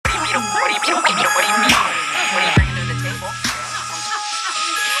What do you mean? What are you bringing to the table?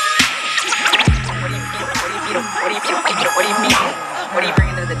 What do you mean? What do you mean? What do you mean? What are you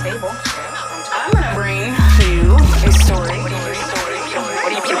bringing to the table? I'm gonna bring to you a story. What do you mean?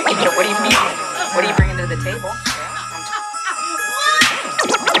 What do you mean? What do you mean? What are you bringing to the table?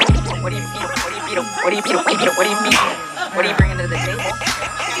 What do you mean? What do you mean? What do you mean? What do you mean? What are you bringing to the table?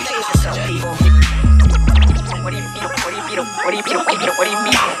 Face yourself, people. What do you mean? What do you mean? What do you mean? What do you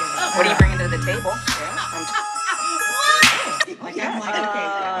mean? What are you bringing to the table?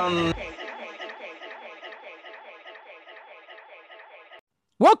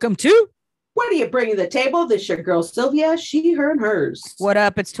 Welcome to What are you bringing to the table? This your girl Sylvia, she, her, and hers. What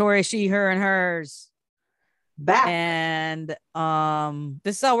Up? It's Tori, she, her, and hers. Back. And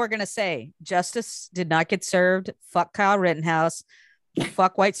this is all we're gonna say. Justice did not get served. Fuck Kyle Rittenhouse.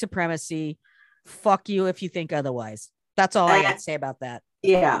 Fuck white supremacy. Fuck you if you think otherwise. That's all I got to say about that.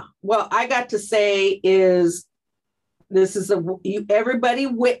 Yeah. Well, I got to say is this is everybody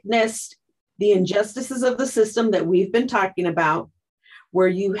witnessed the injustices of the system that we've been talking about, where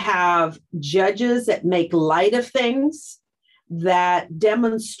you have judges that make light of things, that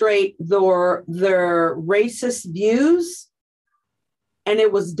demonstrate their racist views, and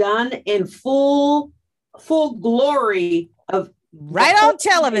it was done in full glory of right on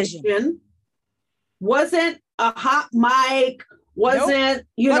television. Wasn't a hot mic, wasn't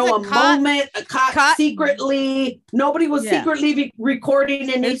Wasn't a caught, moment caught secretly. Nobody was secretly recording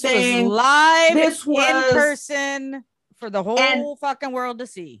anything. This was live. This was in person for the whole fucking world to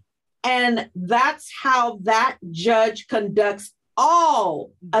see. And that's how that judge conducts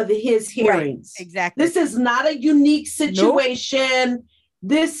all of his hearings. Right, exactly. This is not a unique situation. Nope.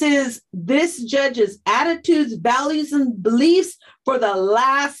 This is this judge's attitudes, values, and beliefs for the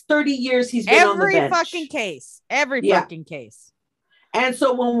last 30 years he's been on the bench. Every fucking case. Fucking case. And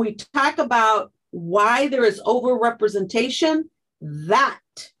so when we talk about why there is overrepresentation, that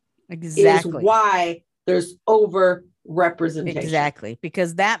is why there's overrepresentation. Exactly.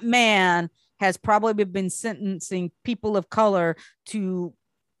 Because that man has probably been sentencing people of color to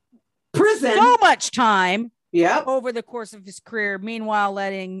prison so much time over the course of his career, meanwhile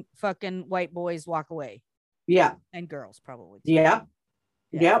letting fucking white boys walk away. Yeah. And girls probably. Yeah.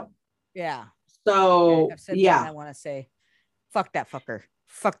 Yeah. So I want to say fuck that fucker.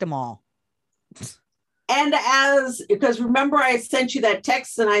 Fuck them all. And because remember I sent you that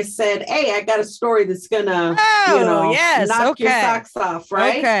text and I said, hey, I got a story that's gonna knock your socks off,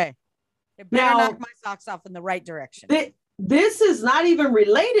 right? Okay. It better knock my socks off in the right direction. This is not even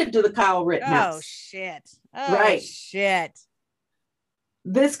related to the Kyle Rittenhouse. Oh shit. Shit.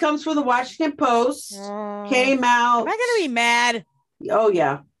 This comes from the Washington Post. Came out. Am I gonna be mad? Oh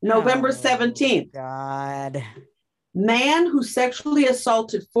yeah. November 17th. God. Man who sexually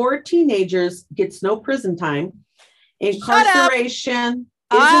assaulted 4 teenagers gets no prison time. Incarceration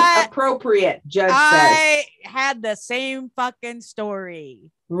isn't appropriate, judge says. I had the same fucking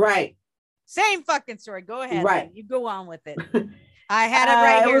story. Right. Same fucking story. Go ahead. Right. You go on with it. I had it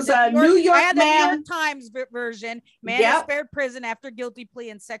right here. It was a New York I had the man. New York Times version. Man is spared prison after guilty plea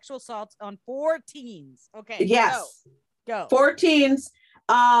in sexual assaults on 4 teens. Okay. Yes. Go. 4 teens.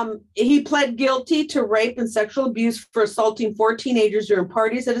 He pled guilty to rape and sexual abuse for assaulting 4 teenagers during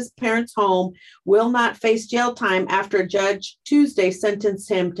parties at his parents' home. Will not face jail time after a judge Tuesday sentenced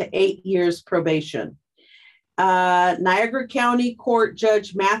him to 8 years probation. Niagara County Court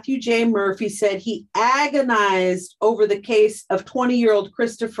Judge Matthew J. Murphy said he agonized over the case of 20-year-old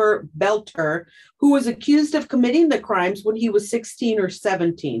Christopher Belter, who was accused of committing the crimes when he was 16 or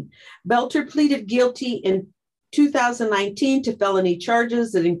 17. Belter pleaded guilty in 2019 to felony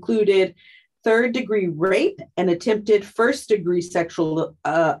charges that included third-degree rape and attempted first-degree sexual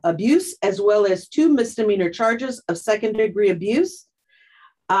abuse, as well as 2 misdemeanor charges of second-degree abuse.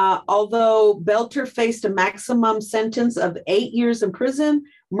 Although Belter faced a maximum sentence of 8 years in prison,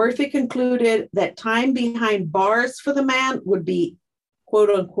 Murphy concluded that time behind bars for the man would be, quote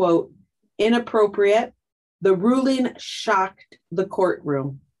unquote, inappropriate. The ruling shocked the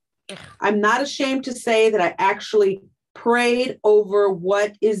courtroom. I'm not ashamed to say that I actually prayed over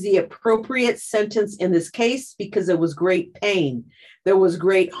what is the appropriate sentence in this case because it was great pain. There was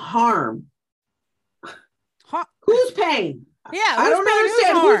great harm. Whose pain? Yeah, I don't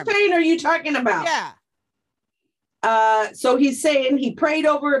understand. Whose pain are you talking about? Yeah. So he's saying he prayed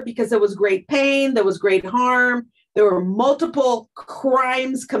over it because there was great pain, there was great harm, there were multiple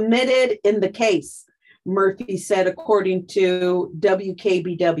crimes committed in the case, Murphy said, according to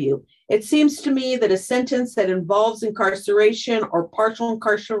WKBW. It seems to me that a sentence that involves incarceration or partial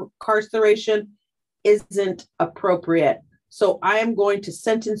incarceration isn't appropriate. So I am going to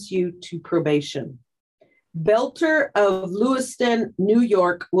sentence you to probation. Belter of Lewiston, New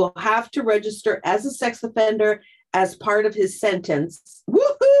York, will have to register as a sex offender as part of his sentence.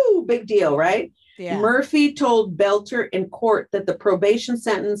 Woohoo! Big deal, right? Yeah. Murphy told Belter in court that the probation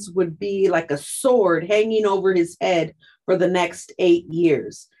sentence would be like a sword hanging over his head for the next 8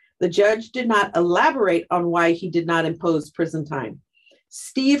 years. The judge did not elaborate on why he did not impose prison time.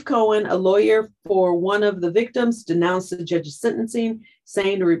 Steve Cohen, a lawyer for one of the victims, denounced the judge's sentencing,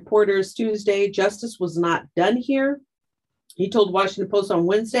 saying to reporters Tuesday, justice was not done here. He told Washington Post on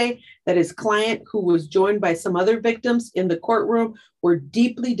Wednesday that his client, who was joined by some other victims in the courtroom, were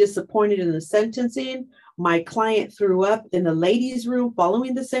deeply disappointed in the sentencing. My client threw up in the ladies' room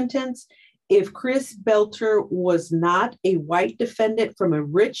following the sentence. If Chris Belter was not a white defendant from a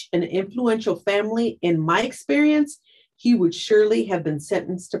rich and influential family, in my experience, he would surely have been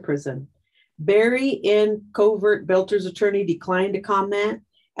sentenced to prison. Barry N. Covert, Belter's attorney, declined to comment.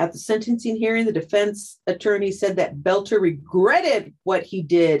 At the sentencing hearing, the defense attorney said that Belter regretted what he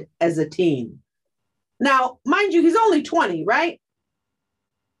did as a teen. Now, mind you, he's only 20, right?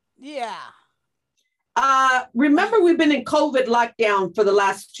 Yeah. Remember, we've been in COVID lockdown for the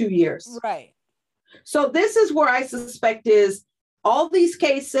last 2 years. Right. So this is where I suspect is all these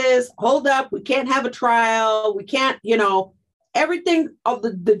cases, hold up, we can't have a trial, we can't, everything of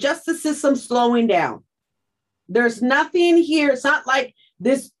the justice system slowing down. There's nothing here. It's not like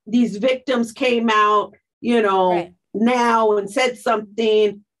these victims came out, Right. now and said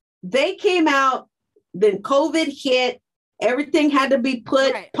something. They came out, then COVID hit, everything had to be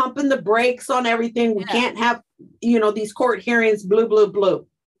put, Right. pumping the brakes on everything. We Yeah. can't have, these court hearings, blue.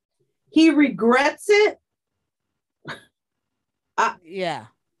 He regrets it. Yeah.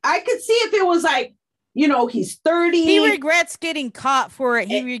 I could see if it was like, he's 30. He regrets getting caught for it.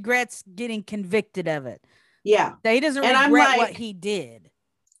 He regrets getting convicted of it. Yeah. That he doesn't And I'm regret like- what he did.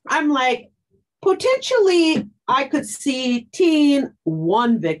 I'm like, potentially I could see teen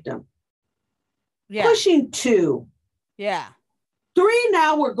 1 victim, Yeah. pushing 2. Yeah. 3,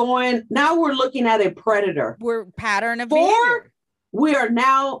 now we're looking at a predator. We're pattern of 4, behavior. we are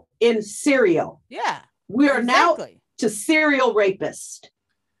now in serial. Yeah. We are now Exactly. to serial rapist.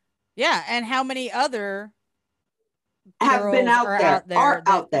 Yeah. And how many other Have been girls out are there, are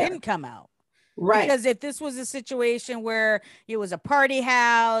that out there. didn't come out? Right. Because if this was a situation where it was a party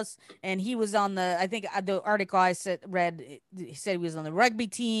house and he was on I think the article I read, he said he was on the rugby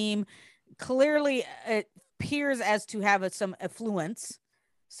team. Clearly, it appears as to have some affluence.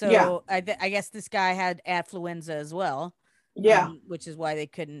 So Yeah. I guess this guy had affluenza as well. Yeah. Which is why they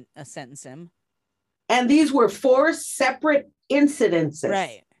couldn't sentence him. And these were 4 separate incidences.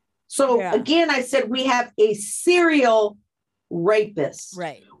 Right. So Yeah. again, I said we have a serial rapist.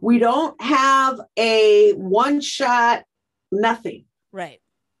 Right. We don't have a one-shot, nothing. Right.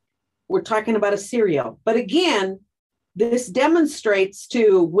 We're talking about a serial. But again, this demonstrates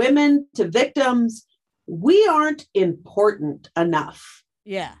to women, to victims, we aren't important enough.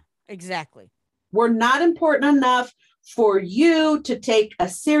 Yeah, exactly. We're not important enough for you to take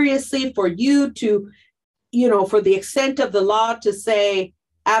us seriously, for you to, for the extent of the law to say,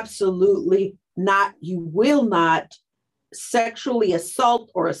 absolutely not, you will not sexually assault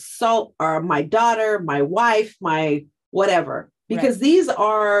or my daughter, my wife, my whatever, because these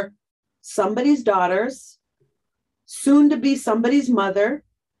are somebody's daughters, soon to be somebody's mother,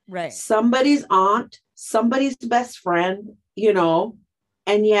 Right. somebody's aunt, somebody's best friend,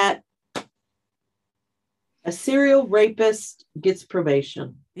 and yet a serial rapist gets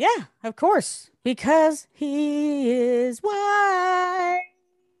probation. Yeah, of course, because he is white,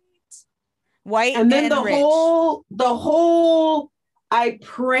 And then rich. the whole, I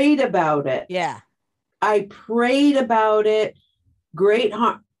prayed about it. Yeah. I prayed about it. Great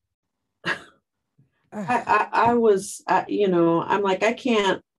harm. I was, I'm like, I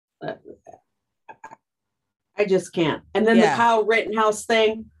can't, I just can't. And then the Kyle Rittenhouse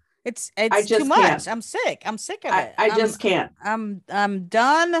thing. It's I just too much. can't. I'm sick. I'm sick of it. I just can't. I'm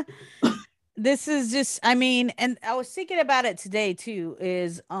done. This is just, and I was thinking about it today too,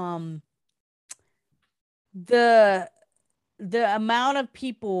 is the amount of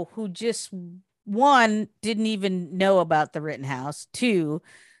people who just, one, didn't even know about the Rittenhouse, 2,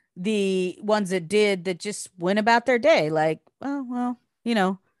 the ones that did, that just went about their day like, oh well,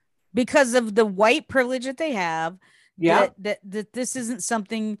 because of the white privilege that they have. Yeah. That this isn't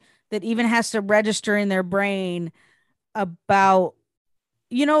something that even has to register in their brain about,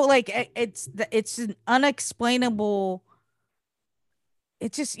 it's an unexplainable.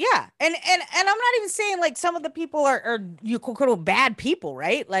 It's just, yeah. And I'm not even saying like some of the people are you quote bad people,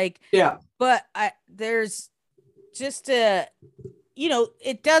 right? Like, yeah. But there's just it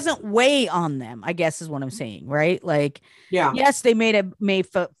doesn't weigh on them, I guess is what I'm saying, right? Like, Yeah. yes, they may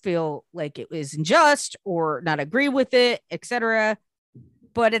feel like it was unjust or not agree with it, etc.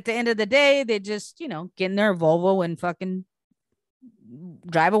 But at the end of the day, they just, get in their Volvo and fucking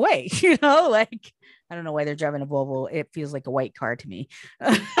drive away, like, I don't know why they're driving a Volvo. It feels like a white car to me.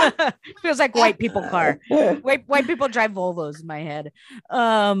 Feels like white people car. White people drive Volvos in my head.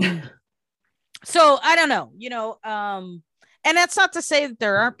 So I don't know, and that's not to say that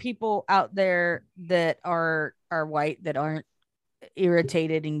there aren't people out there that are white that aren't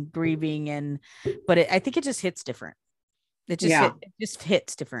irritated and grieving, but I think it just hits different. It just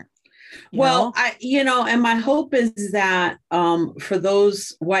hits different. Well, and my hope is that for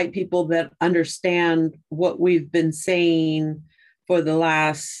those white people that understand what we've been saying for the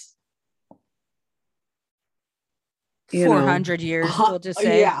last 400 years, we'll just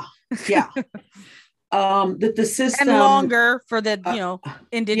say. Yeah. That the system, and longer for the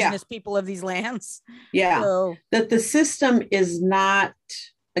indigenous people of these lands. Yeah. So, that the system is not,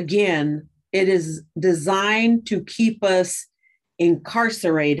 again, it is designed to keep us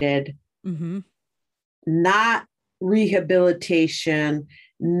incarcerated, not rehabilitation,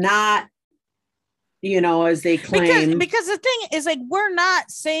 not, as they claim. Because the thing is, like, we're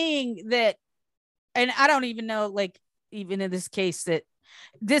not saying that, and I don't even know, like, even in this case, that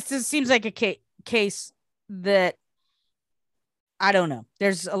this seems like a case that, I don't know,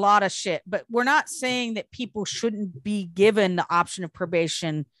 there's a lot of shit, but we're not saying that people shouldn't be given the option of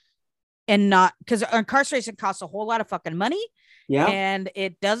probation, and not, because incarceration costs a whole lot of fucking money. Yeah. And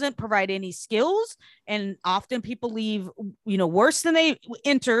it doesn't provide any skills. And often people leave, worse than they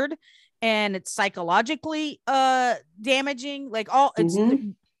entered. And it's psychologically damaging. Like it's,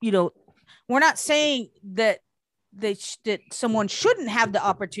 we're not saying that that someone shouldn't have the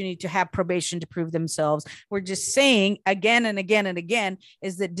opportunity to have probation to prove themselves. We're just saying again and again and again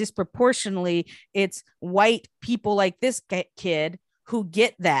is that disproportionately it's white people like this kid who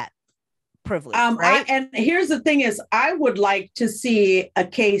get that privilege, right? And here's the thing is, I would like to see a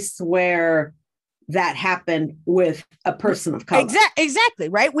case where that happened with a person of color. Exactly,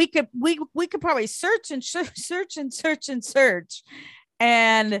 right? We could probably search and search,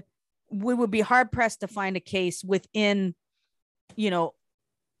 and we would be hard pressed to find a case within,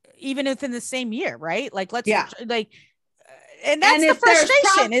 even within the same year, right? Like, and that's the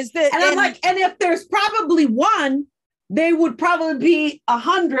frustration is that, and I'm like, and if there's probably one, they would probably be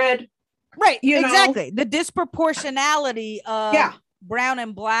 100. Right, exactly. The disproportionality of brown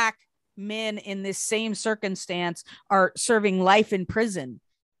and black men in this same circumstance are serving life in prison,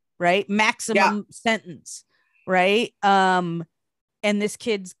 right? Maximum sentence, right? And this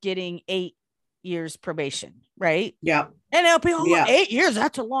kid's getting 8 years probation, right? Yeah. And they'll be, 8 years,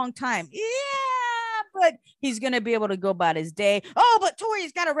 that's a long time. Yeah, but he's going to be able to go about his day. Oh, but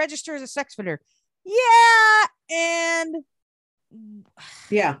Tori's got to register as a sex offender. Yeah, and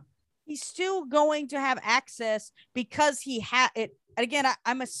he's still going to have access because he had it. Again,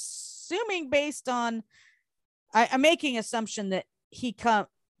 I'm assuming based on, I'm making assumption that he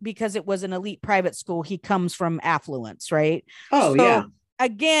because it was an elite private school, he comes from affluence, right? Oh, so,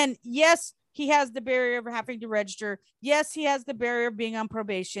 again, yes, he has the barrier of having to register. Yes, he has the barrier of being on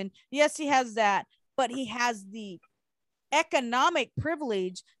probation. Yes, he has that, but he has the economic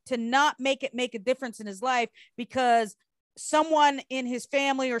privilege to not make a difference in his life because someone in his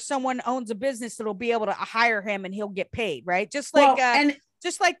family or someone owns a business that'll be able to hire him and he'll get paid, right? Just like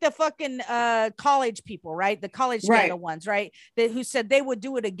just like the fucking college people, right? The college scandal ones, right? Who said they would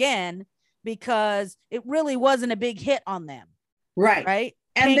do it again because it really wasn't a big hit on them, right?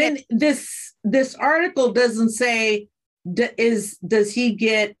 And then this article doesn't say does he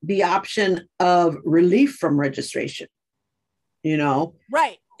get the option of relief from registration?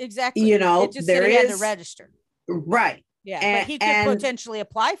 Right? Exactly. It just said he had to register, right? Yeah, but he could potentially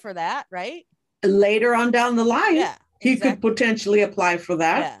apply for that, right? Later on down the line, he could potentially apply for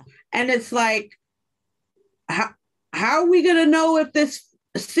that. Yeah. And it's like, how are we going to know if this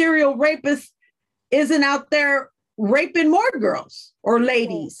serial rapist isn't out there raping more girls or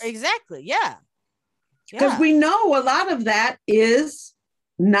ladies? Exactly, yeah. Because we know a lot of that is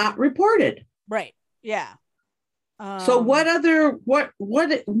not reported. Right, yeah. So what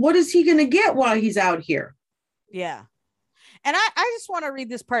is he going to get while he's out here? Yeah. And I just want to read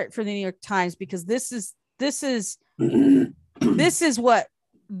this part for the New York Times because this is what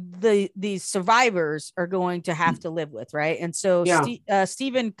these survivors are going to have to live with, right? And so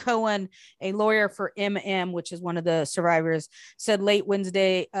Stephen Cohen, a lawyer for MM, which is one of the survivors, said late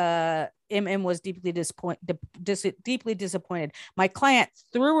Wednesday, MM was deeply disappointed. My client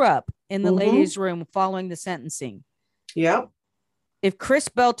threw up in the ladies' room following the sentencing. Yep. If Chris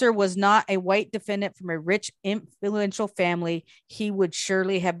Belter was not a white defendant from a rich, influential family, he would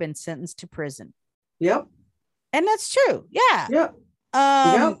surely have been sentenced to prison. Yep. And that's true. Yeah. Yep.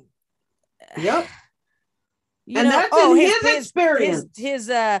 Yep. And that's in his experience. His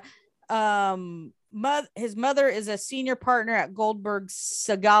mother is a senior partner at Goldberg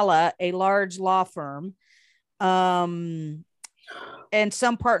Sagala, a large law firm. And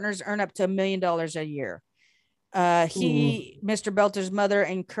some partners earn up to $1 million a year. Mr. Belter's mother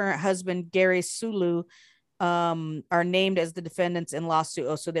and current husband, Gary Sulu, are named as the defendants in lawsuit.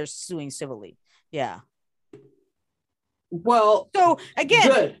 Oh, so they're suing civilly. Yeah. Well, so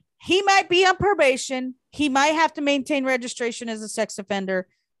again, he might be on probation. He might have to maintain registration as a sex offender,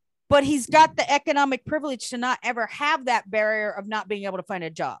 but he's got the economic privilege to not ever have that barrier of not being able to find a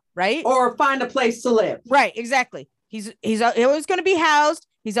job, right? Or find a place to live. Right, exactly. He's always going to be housed.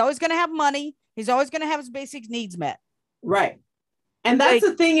 He's always going to have money. He's always going to have his basic needs met. Right. And that's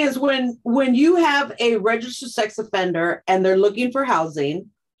the thing is when you have a registered sex offender and they're looking for housing,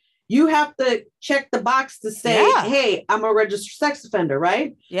 you have to check the box to say, hey, I'm a registered sex offender,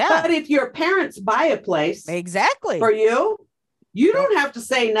 right? Yeah. But if your parents buy a place for you, you don't have to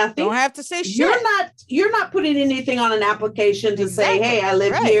say nothing. Don't have to say shit. You're not putting anything on an application to say, hey, I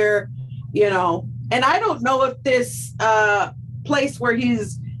live here, And I don't know if this place where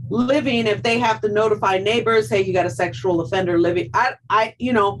he's living, if they have to notify neighbors, hey, you got a sexual offender living. I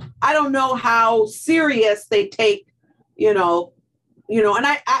don't know how serious they take, and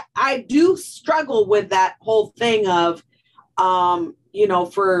I do struggle with that whole thing of,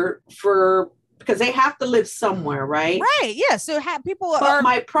 because they have to live somewhere, right? Right. Yeah. So my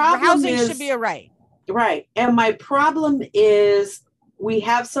problem housing is, should be a right. Right. And my problem is we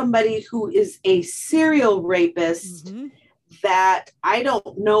have somebody who is a serial rapist that I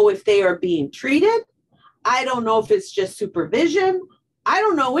don't know if they are being treated. I don't know if it's just supervision. I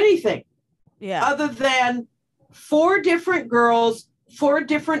don't know anything. Yeah. Other than 4 different girls, 4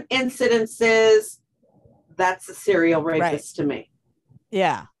 different incidences. That's a serial rapist to me.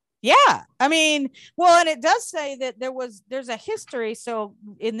 Yeah. Yeah. I mean, well, and it does say that there's a history. So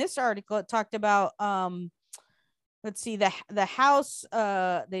in this article, it talked about, let's see, the house,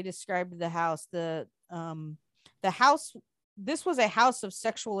 they described the house, the house, this was a house of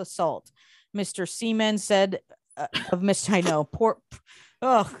sexual assault. Mr. Seaman said of Mr. I know,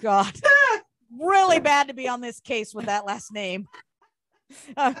 oh God, really bad to be on this case with that last name.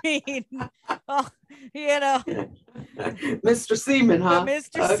 I mean, Mr. Seaman, huh?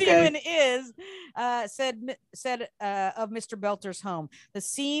 Mr. Seaman said of Mr. Belter's home, the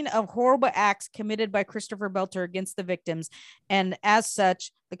scene of horrible acts committed by Christopher Belter against the victims, and as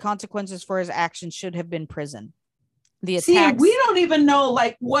such, the consequences for his actions should have been prison. The attacks. We don't even know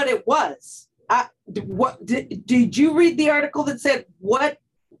what it was. Did you read the article that said what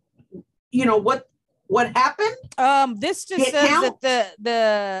happened? This just says that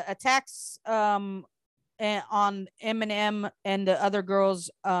the attacks on Eminem and the other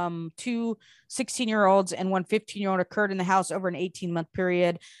girls, 2 16-year-olds and 1 15-year-old occurred in the house over an 18-month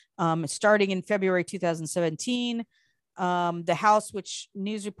period, starting in February 2017. The house, which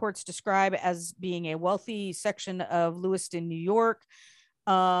news reports describe as being a wealthy section of Lewiston, New York.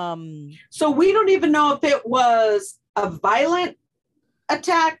 So we don't even know if it was a violent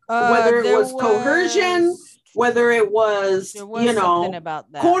attack, whether it was coercion, whether it was, something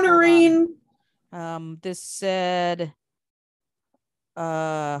about that. Cornering. This said,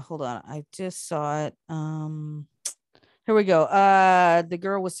 hold on, I just saw it. Here we go. The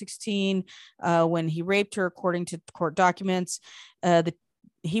girl was 16 when he raped her, according to court documents.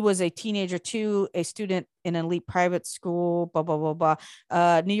 He was a teenager too, a student in an elite private school, blah, blah, blah, blah.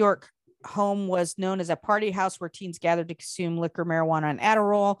 New York home was known as a party house where teens gathered to consume liquor, marijuana, and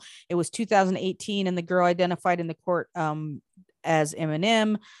Adderall. It was 2018, and the girl identified in the court as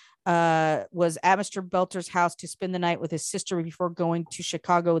Eminem was at Mr. Belter's house to spend the night with his sister before going to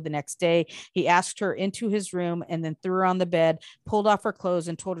Chicago the next day. He asked her into his room and then threw her on the bed, pulled off her clothes,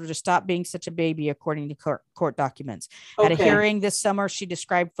 and told her to stop being such a baby, according to court documents. At a hearing this summer, she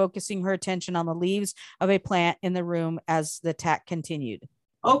described focusing her attention on the leaves of a plant in the room as the attack continued.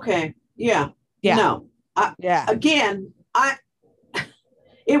 Okay. Yeah. No. Again,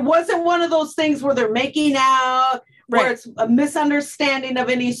 it wasn't one of those things where they're making out, where it's a misunderstanding of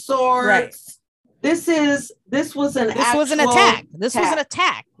any sort. Right. This was an This was an actual attack. This was an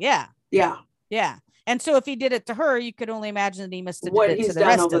attack. Yeah. Yeah. Yeah. And so if he did it to her, you could only imagine that he must have What did it he's to the done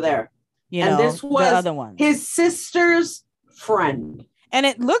rest over of them, there. you And know, this was the other one. his sister's friend. And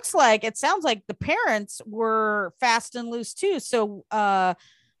it looks like, it sounds like the parents were fast and loose too. So when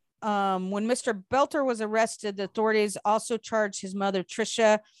Mr. Belter was arrested, the authorities also charged his mother,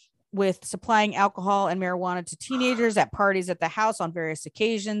 Tricia, with supplying alcohol and marijuana to teenagers at parties at the house on various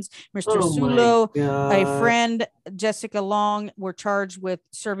occasions. Mr. Sulo, a friend, Jessica Long, were charged with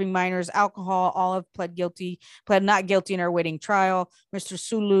serving minors alcohol. All have pled not guilty and are awaiting trial. Mr.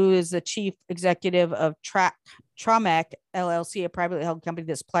 Sulu is the chief executive of Tramac LLC, a privately held company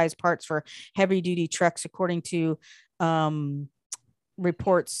that supplies parts for heavy duty trucks, according to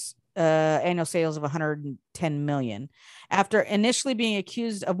reports. Annual sales of 110 million. After initially being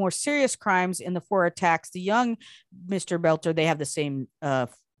accused of more serious crimes in the 4 attacks, the young Mr. Belter, they have the same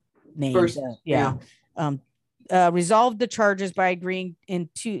names, resolved the charges by agreeing in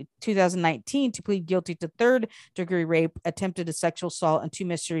 2019 to plead guilty to 3rd-degree rape, attempted sexual assault, and 2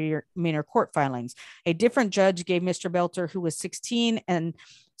 misdemeanor court filings. A different judge gave Mr. Belter, who was 16 and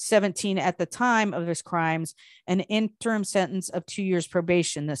 17 at the time of his crimes, an interim sentence of 2 years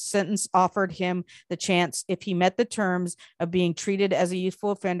probation. The sentence offered him the chance, if he met the terms, of being treated as a youthful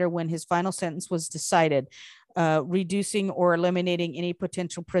offender when his final sentence was decided, reducing or eliminating any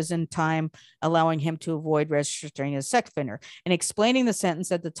potential prison time, allowing him to avoid registering as a sex offender. And explaining the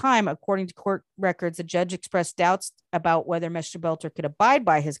sentence at the time, according to court records, the judge expressed doubts about whether Mr. Belter could abide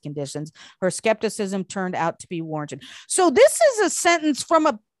by his conditions. Her skepticism turned out to be warranted. So this is a sentence from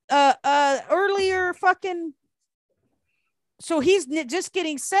a earlier fucking. So he's just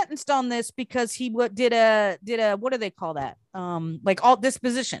getting sentenced on this because he did a what do they call that? Like alt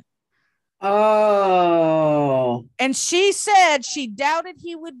disposition. Oh. And she said she doubted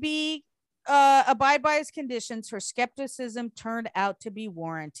he would be abide by his conditions. Her skepticism turned out to be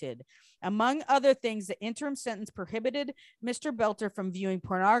warranted. Among other things, the interim sentence prohibited Mr. Belter from viewing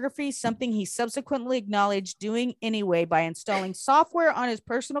pornography, something he subsequently acknowledged doing anyway by installing software on his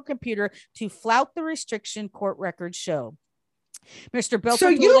personal computer to flout the restriction, court records show. Mr.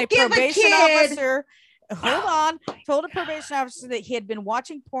 Belter told a probation officer, told a probation officer that he had been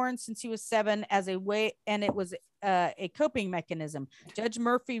watching porn since he was 7 as a way, and it was a coping mechanism. Judge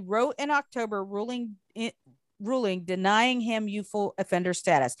Murphy wrote in October ruling denying him youthful offender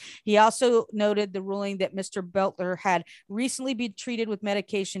status. He also noted the ruling that Mr. Belter had recently been treated with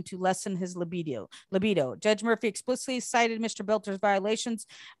medication to lessen his libido. Judge Murphy explicitly cited Mr. Belter's violations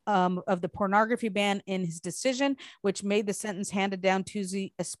of the pornography ban in his decision, which made the sentence handed down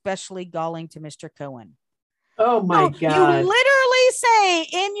Tuesday especially galling to Mr. Cohen. Oh my God. You literally say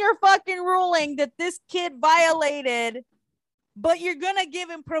in your fucking ruling that this kid violated, but you're going to give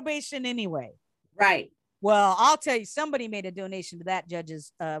him probation anyway. Right. Well, I'll tell you, somebody made a donation to that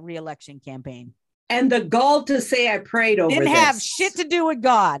judge's re-election campaign. And the gall to say I prayed over Didn't this. have shit to do with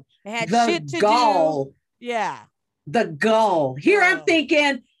God. It had shit to do. Yeah. The gall. Here I'm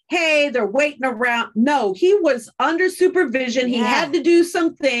thinking, hey, they're waiting around. No, he was under supervision. He had to do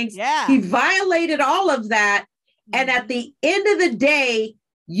some things. Yeah. He violated all of that. And at the end of the day,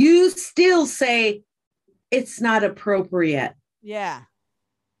 you still say it's not appropriate. Yeah.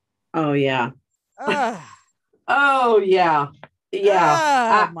 Oh, yeah. Oh, yeah.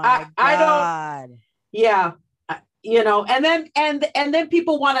 Yeah. Oh, my God. I don't. Yeah. You know, and then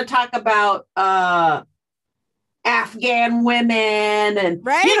people want to talk about Afghan women and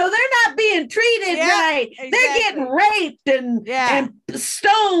you know, they're not being treated right. Exactly. They're getting raped and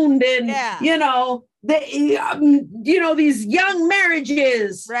stoned and you know, you know, these young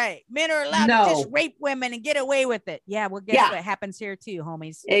marriages. Right. Men are allowed to just rape women and get away with it. Yeah. Well, guess what happens here too,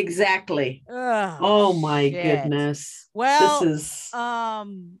 homies. Exactly. Oh my goodness. Well, this is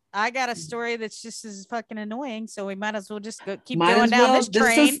I got a story that's just as fucking annoying, so we might as well just keep going down this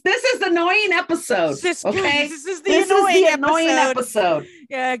train. This is the annoying episode. This is the annoying episode.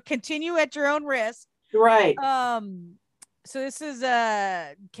 Yeah, continue at your own risk. Right. So this is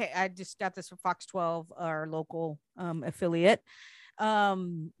I just got this from Fox 12, our local affiliate.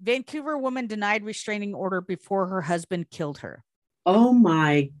 Vancouver woman denied restraining order before her husband killed her. Oh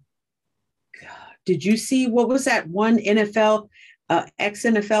my God. Did you see what was that one NFL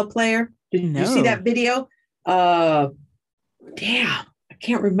ex-NFL player? Did you see that video? Damn, I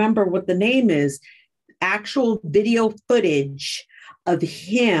can't remember what the name is. Actual video footage of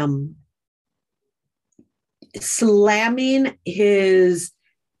him slamming his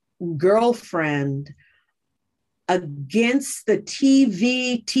girlfriend against the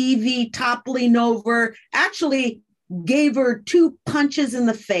TV toppling over, actually gave her 2 punches in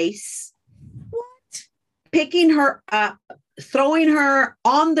the face. What? picking her up, throwing her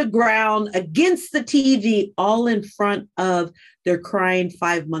on the ground against the TV, all in front of their crying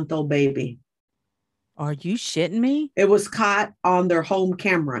 5-month-old baby. Are you shitting me? It was caught on their home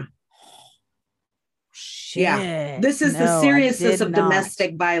camera. Shit. Yeah. This is No, the I seriousness did of not.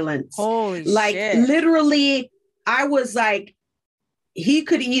 domestic violence. Holy Like shit. literally, I was like, he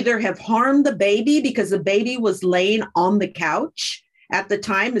could either have harmed the baby because the baby was laying on the couch at the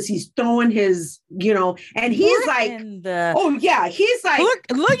time as he's throwing his, and he's What like, in the... oh yeah, he's like,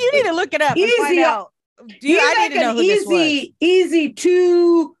 look, you need to look it up and find easy- out. he's I like need to know an who this was. easy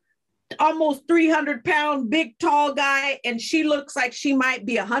almost 300-pound big tall guy, and she looks like she might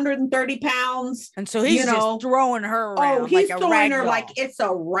be 130 pounds. And so he's just throwing her around. Oh, he's like a throwing rag her doll. like it's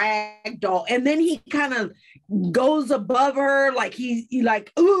a rag doll. And then he kind of goes above her, like he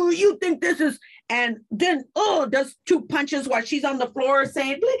like, oh, you think this is, and then does 2 punches while she's on the floor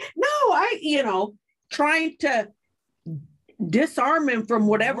saying, no, trying to disarm him from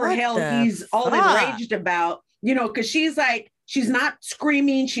whatever What hell the he's all fuck? enraged about, because she's like, she's not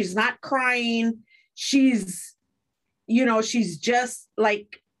screaming, she's not crying, she's just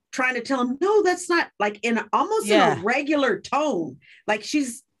like trying to tell him, no, that's not, like in almost in a regular tone, like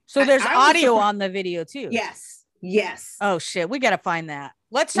she's. So there's I was audio surprised. on the video too. Yes. Oh shit, we gotta find that.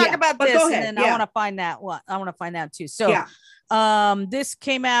 Let's talk Yeah, about but this, go and ahead, then I yeah. want to find that one. I want to find that too. So, Yeah. This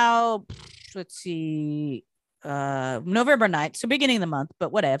came out. Let's see, November 9th, so beginning of the month,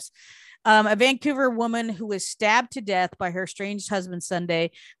 but whatevs. A Vancouver woman who was stabbed to death by her estranged husband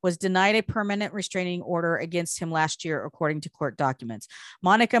Sunday was denied a permanent restraining order against him last year, according to court documents.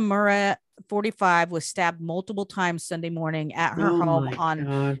 Monica Murray, 45, was stabbed multiple times Sunday morning at her home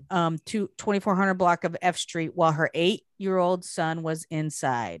on 2400 block of F Street while her 8-year-old son was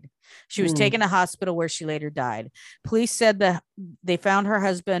inside. She was taken to hospital where she later died. Police said that they found her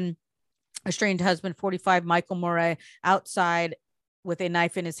husband, estranged husband, 45, Michael Murray, outside with a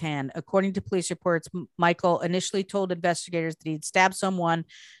knife in his hand. According to police reports, Michael initially told investigators that he'd stabbed someone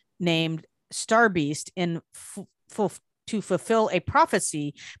named Starbeast to fulfill a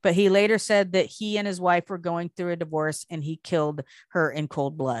prophecy, but he later said that he and his wife were going through a divorce and he killed her in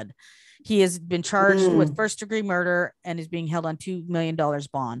cold blood. He has been charged with first-degree murder and is being held on $2 million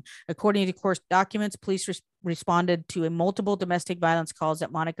bond. According to court documents, police responded to multiple domestic violence calls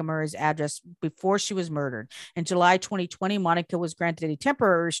at Monica Murray's address before she was murdered. In July 2020, Monica was granted a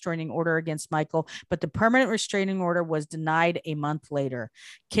temporary restraining order against Michael, but the permanent restraining order was denied a month later.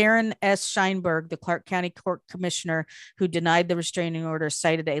 Karen S. Scheinberg, the Clark County Court Commissioner who denied the restraining order,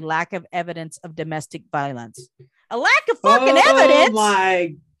 cited a lack of evidence of domestic violence. A lack of fucking evidence. Oh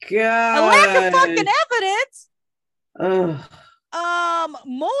my God. A lack of fucking evidence. Ugh.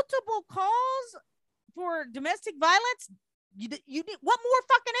 Multiple calls for domestic violence. You need, what more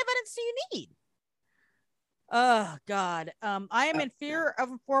fucking evidence do you need? Oh God. I am in fear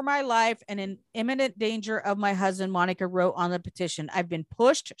for my life and in imminent danger of my husband, Monica wrote on the petition. I've been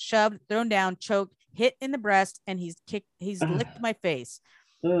pushed, shoved, thrown down, choked, hit in the breast, and he's licked my face.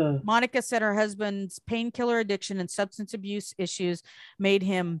 Monica said her husband's painkiller addiction and substance abuse issues made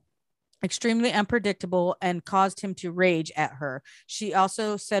him extremely unpredictable and caused him to rage at her. She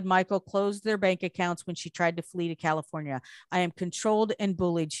also said Michael closed their bank accounts when she tried to flee to California. I am controlled and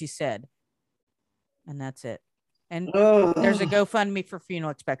bullied, she said. And that's it. And there's a GoFundMe for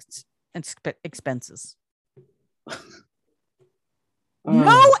funeral expenses.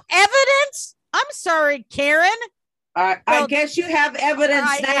 No evidence? I'm sorry, Karen. I guess you have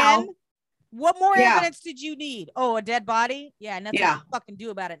evidence now. What more evidence did you need? Oh, a dead body? Yeah, nothing to fucking do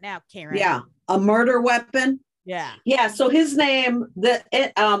about it now, Karen. Yeah, a murder weapon. Yeah. Yeah, so his name,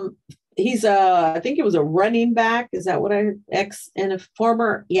 he's I think it was a running back. Is that what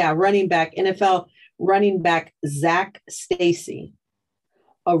former running back, NFL running back Zach Stacy,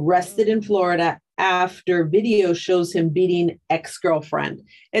 arrested in Florida after video shows him beating ex-girlfriend.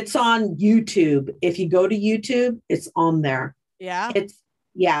 It's on YouTube. If you go to YouTube, it's on there. Yeah. It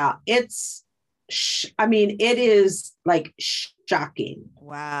is like shocking.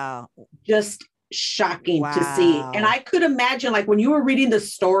 Wow. Just shocking to see. And I could imagine, like, when you were reading the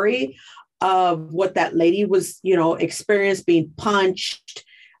story of what that lady was, experienced, being punched,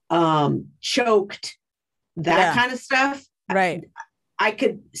 choked, that kind of stuff. Right. I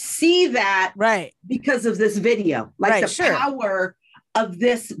could see that because of this video, like the power of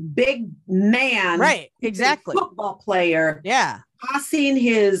this big man, exactly, football player, tossing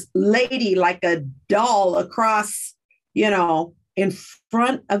his lady like a doll across, in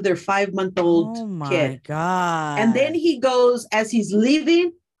front of their 5-month-old kid. Oh my God! And then he goes, as he's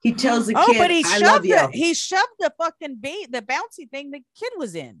leaving, he tells the kid, but "I love you." He shoved the fucking the bouncy thing the kid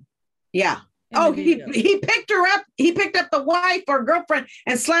was in. Yeah. in the Oh, video? he picked her up. He picked up the wife or girlfriend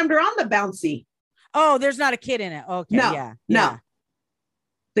and slammed her on the bouncy. Oh, there's not a kid in it. Okay, No, yeah, no. yeah.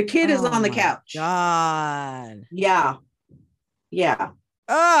 The kid is Oh on the my couch. God. Yeah. Yeah.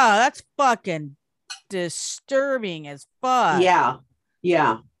 Oh, that's fucking disturbing as fuck. Yeah.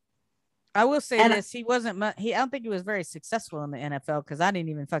 Yeah. I will say And- this: he wasn't. I don't think he was very successful in the NFL because I didn't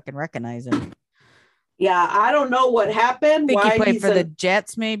even fucking recognize him. Yeah. I don't know what happened. I think why he played he's for the an-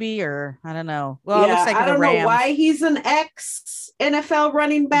 Jets, maybe, or I don't know. Well, it yeah, looks like I the don't Rams. know why he's an ex NFL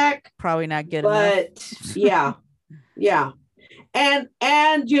running back, Probably not good enough. but yeah. Yeah.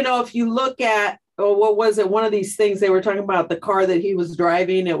 And you know, if you look at what was it? One of these things they were talking about the car that he was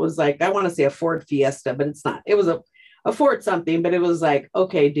driving. It was like, I want to say a Ford Fiesta, but it's not. It was a Ford something, but it was like,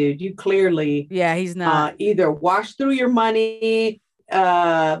 okay, dude, you clearly Yeah, he's not. either washed through your money,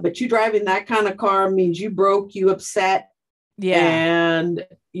 but you driving that kind of car means you broke, you upset, Yeah. and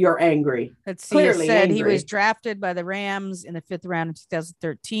you're angry. Let's see. It clearly said he angry. was drafted by the Rams in the 5th round in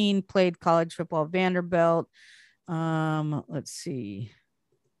 2013. Played college football at Vanderbilt. Let's see.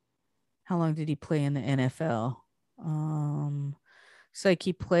 How long did he play in the NFL? It's like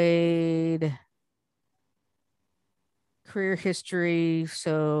he played career history.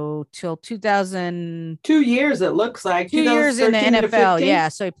 So till 2000, 2 years, it looks like. 2 years in the 2013 to NFL. 15. Yeah.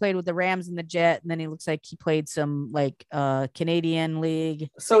 So he played with the Rams and the Jet, and then he looks like he played some like Canadian league.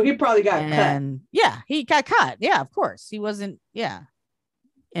 So he probably got cut. And yeah, he got cut. Yeah, of course. He wasn't, yeah.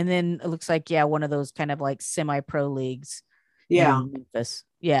 And then it looks like, yeah, one of those kind of like semi-pro leagues. Yeah. in Memphis.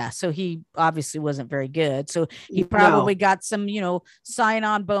 Yeah. So he obviously wasn't very good. So he probably got some,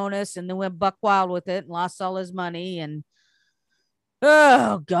 sign-on bonus and then went buck wild with it and lost all his money. And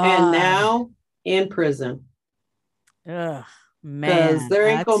oh God. And now in prison. Ugh, Because man. there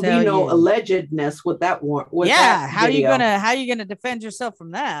ain't I gonna be tell no you. allegedness with that one. With Yeah. that How you video. gonna defend yourself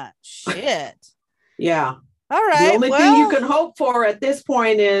from that? Shit. Yeah. All right. The only thing you can hope for at this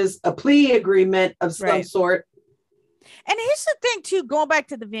point is a plea agreement of some Right. sort. And here's the thing, too, going back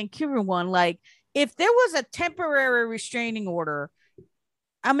to the Vancouver one, like if there was a temporary restraining order,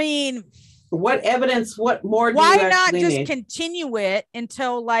 I mean, What evidence? What more? why do you not actually just need? continue it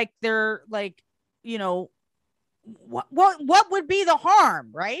until like they're like, what would be the harm,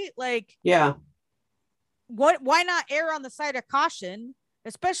 right? Like, Yeah. why not err on the side of caution,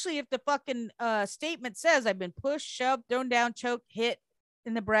 especially if the fucking statement says I've been pushed, shoved, thrown down, choked, hit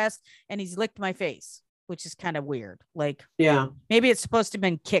in the breast, and he's licked my face, which is kind of weird. Like, Yeah. maybe it's supposed to have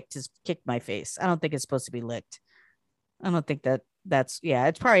been kicked my face. I don't think it's supposed to be licked. I don't think that's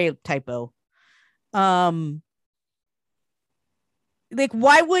it's probably a typo. Like,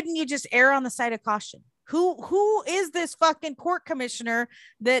 why wouldn't you just err on the side of caution? Who is this fucking court commissioner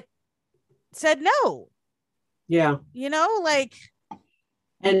that said no? Yeah. Like,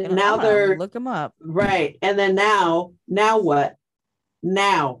 And now they're look them up. right. And then now what?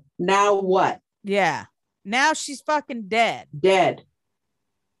 Now what? Yeah. Now she's fucking dead. Dead.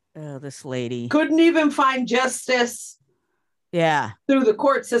 Oh, this lady. Couldn't even find justice Yeah. through the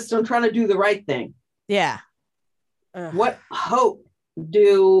court system trying to do the right thing. Yeah. Ugh. What hope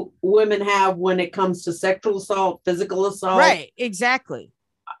do women have when it comes to sexual assault, physical assault? Right. Exactly.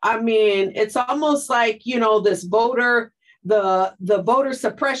 I mean, it's almost like, this voter, the voter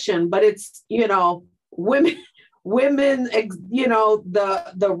suppression, but it's, women,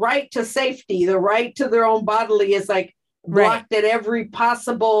 the right to safety, the right to their own bodily is like blocked at every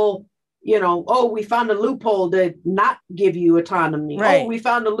possible, we found a loophole to not give you autonomy. Right. Oh, we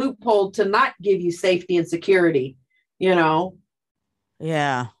found a loophole to not give you safety and security,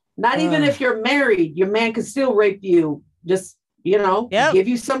 Yeah. Not even if you're married, your man can still rape you, just, give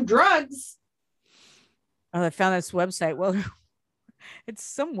you some drugs. Oh, I found this website. Well, it's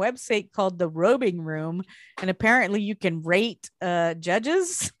some website called The Robing Room, and apparently you can rate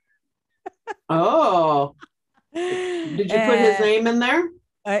judges. Oh, did you put his name in there?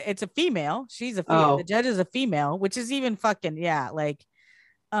 It's a female. She's a female. Oh. The judge is a female, which is even fucking like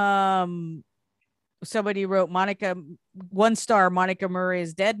somebody wrote Monica 1 star. Monica Murray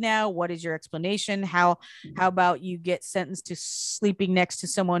is dead now. What is your explanation? How about you get sentenced to sleeping next to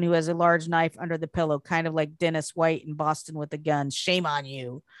someone who has a large knife under the pillow, kind of like Dennis White in Boston with a gun? Shame on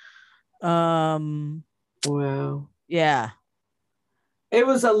you. Wow. Yeah. It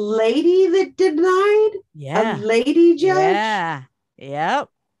was a lady that denied? Yeah. A lady judge? Yeah. Yep.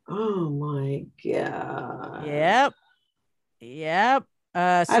 Oh my God. Yep. Yep.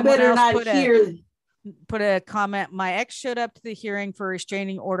 I Someone better else not put hear. put a comment. My ex showed up to the hearing for a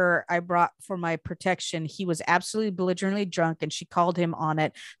restraining order I brought for my protection. He was absolutely belligerently drunk, and she called him on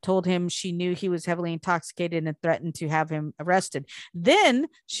it, told him she knew he was heavily intoxicated, and threatened to have him arrested. Then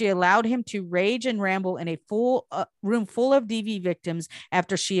she allowed him to rage and ramble in a full room full of DV victims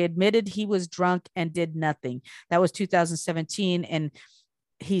after she admitted he was drunk and did nothing. That was 2017, and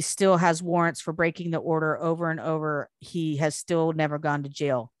he still has warrants for breaking the order over and over. He has still never gone to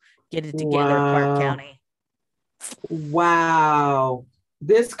jail. Get it together, Clark County. Wow.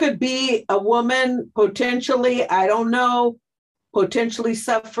 This could be a woman potentially, I don't know, potentially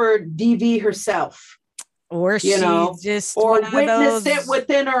suffered DV herself. Or she just or witnessed it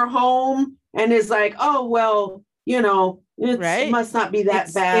within her home and is like, oh, well, it must not be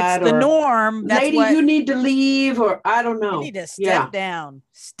that bad. It's the norm. That's lady, you need to leave, or I don't know. You need to step down.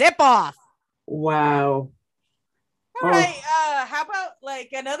 Step off. Wow. All right. How about like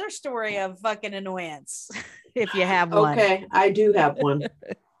another story of fucking annoyance, if you have one? Okay, I do have one.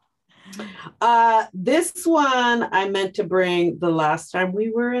 This one I meant to bring the last time we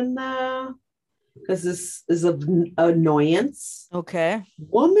were in because this is an annoyance. Okay.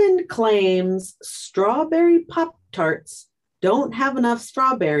 Woman claims strawberry Pop-Tarts don't have enough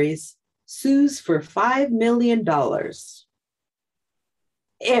strawberries, sues for $5 million.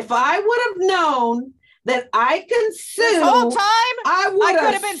 If I would have known that I can sue this whole time, I would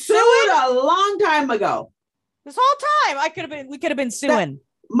have been sued a long time ago. This whole time, we could have been suing.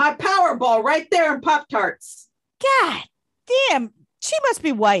 My Powerball right there in Pop-Tarts. God damn, she must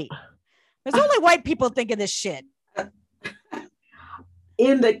be white. There's only white people think of this shit.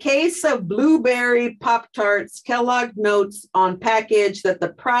 In the case of blueberry Pop-Tarts, Kellogg notes on package that the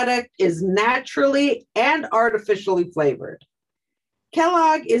product is naturally and artificially flavored.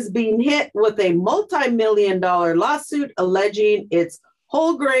 Kellogg is being hit with a multi-million-dollar lawsuit alleging its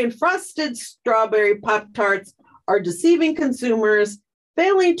whole grain frosted strawberry Pop-Tarts are deceiving consumers,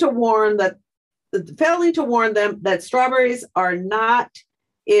 failing to warn them that strawberries are not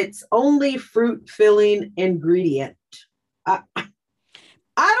its only fruit filling ingredient. I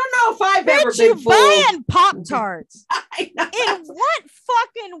don't know if I've ever been fooled. Buying Pop-Tarts. In what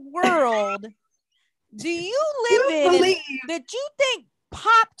fucking world do you live in that you think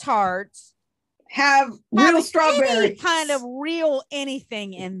Pop-Tarts have real strawberries, any kind of real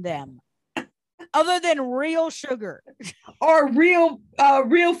anything in them other than real sugar or real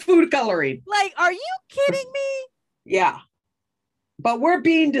food coloring? Like, are you kidding me? Yeah. But we're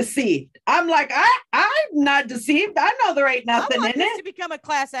being deceived. I'm like, I'm not deceived. I know there ain't nothing in it. I want this to become a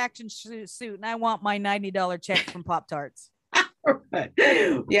class action suit, and I want my $90 check from Pop-Tarts. Right.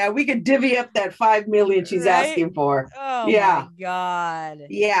 Yeah, we could divvy up that $5 million she's asking for. Oh my God.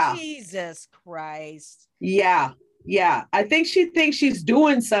 Yeah. Jesus Christ. Yeah. I think she thinks she's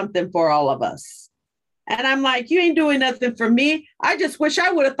doing something for all of us. And I'm like, you ain't doing nothing for me. I just wish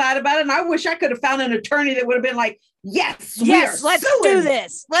I would have thought about it. And I wish I could have found an attorney that would have been like, yes, let's do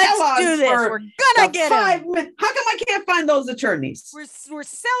this. Let's do this. We're gonna get him. How come I can't find those attorneys? We're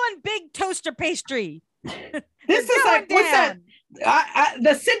selling big toaster pastry. This is like, what's that?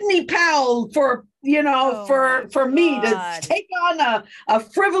 The Sidney Powell for me to take on a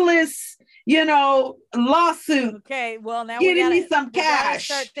frivolous, lawsuit. Okay, well now getting me some cash.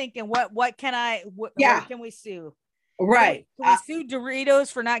 Start thinking, what can what can we sue? Right. Can we sue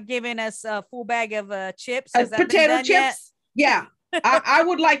Doritos for not giving us a full bag of chips? Potato chips? Yet? Yeah. I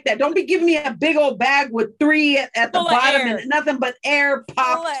would like that. Don't be giving me a big old bag with 3 at the bottom and nothing but air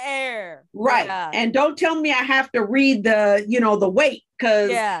popped. Full of air. Right. Yeah. And don't tell me I have to read the weight,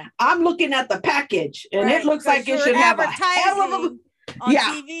 because I'm looking at the package and it looks like it should have a hell of a on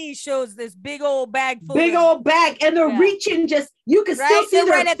TV shows this big old bag full old bag, and they're reaching you can still see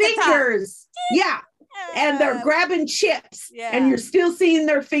their fingers. Yeah. And they're grabbing chips, and you're still seeing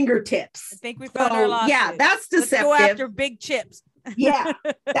their fingertips. I think we found our lawsuit. Yeah, that's deceptive. Let's go after big chips. Yeah,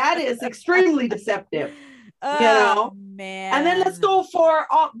 that is extremely deceptive. Man. And then let's go for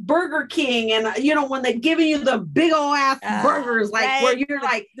Burger King, and when they're giving you the big old ass burgers, like where you're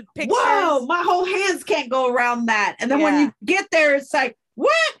like, whoa, my whole hands can't go around that. And then when you get there, it's like,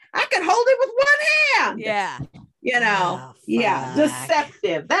 what? I can hold it with one hand. Yeah.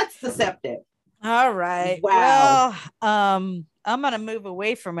 Deceptive. That's deceptive. All right. Wow. Well, I'm gonna move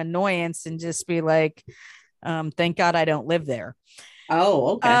away from annoyance and just be like, thank God I don't live there.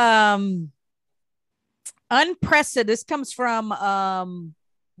 Oh, okay. Unprecedented. This comes from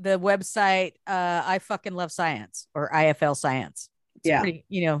the website I fucking love science, or IFL Science. It's pretty,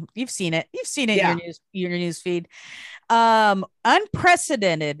 you've seen it. You've seen it in your news feed.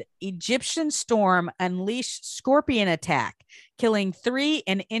 Unprecedented Egyptian storm unleashed scorpion attack, killing 3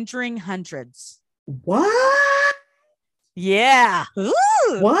 and injuring hundreds. What? Yeah.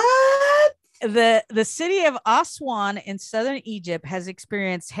 Ooh. What? The city of Aswan in southern Egypt has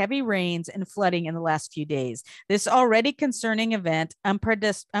experienced heavy rains and flooding in the last few days. This already concerning event,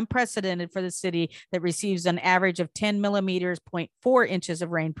 unprecedented for the city that receives an average of 10 millimeters, 0.4 inches of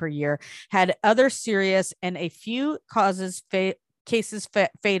rain per year, had other serious and a few cases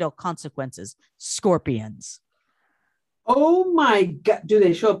fatal consequences. Scorpions. Oh my God. Do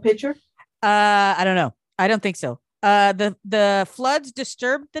they show a picture? I don't know. I don't think so. The floods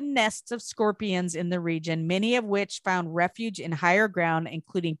disturbed the nests of scorpions in the region, many of which found refuge in higher ground,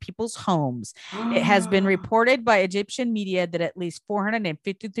 including people's homes. It has been reported by Egyptian media that at least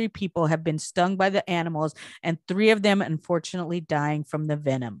 453 people have been stung by the animals, and 3 of them unfortunately dying from the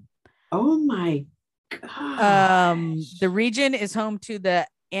venom. Oh my God. The region is home to the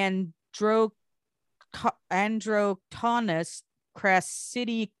Androctonus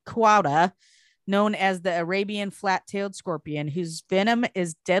crassidiquata, known as the Arabian flat-tailed scorpion, whose venom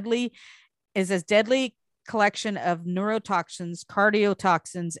is as deadly collection of neurotoxins,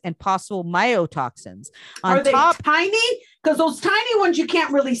 cardiotoxins, and possible myotoxins. Are they tiny? Because those tiny ones you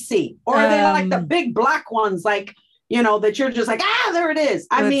can't really see, or are they like the big black ones, like that you're just like, there it is.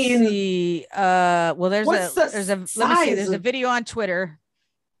 I mean, see. Well, there's a video on Twitter.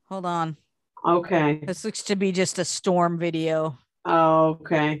 Hold on. Okay. This looks to be just a storm video. Oh,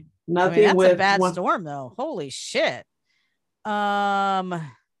 okay. Nothing. That's a bad storm though. Holy shit. Let's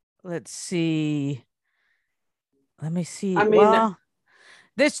see. Let me see. I mean,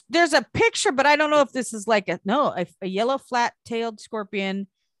 there's a picture, but I don't know if this is like a yellow flat-tailed scorpion.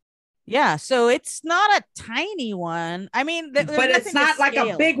 Yeah, so it's not a tiny one. I mean, but it's not like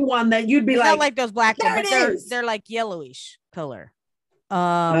a big one that you'd be not like those black ones, but they're like yellowish color.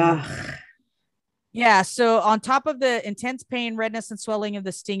 Yeah, so on top of the intense pain, redness, and swelling of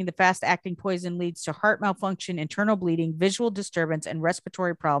the sting, the fast-acting poison leads to heart malfunction, internal bleeding, visual disturbance, and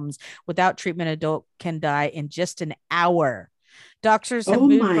respiratory problems. Without treatment, an adult can die in just an hour. Doctors have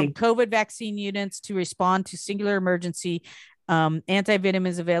moved from COVID vaccine units to respond to singular emergency. Antivenom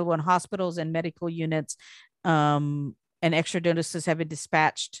is available in hospitals and medical units, and extra doses have been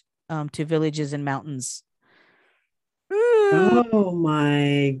dispatched to villages and mountains. Oh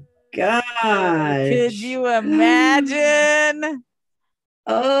my gosh. Could you imagine?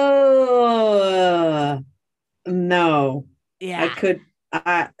 Oh no. Yeah. I could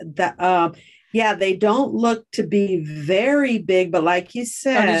yeah, they don't look to be very big, but like you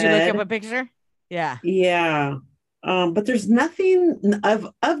said. Oh, did you look up a picture? Yeah. Yeah. But there's nothing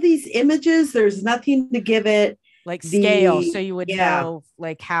of these images, there's nothing to give it like scale, so you would know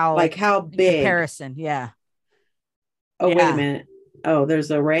how big comparison. Yeah. Oh, wait a minute. Oh, there's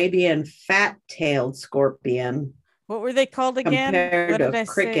Arabian fat-tailed scorpion. What were they called again? Compared to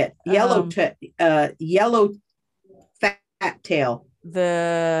cricket. Yellow fat tail.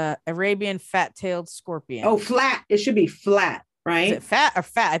 The Arabian fat-tailed scorpion. Oh, flat. It should be flat, right? Is it fat or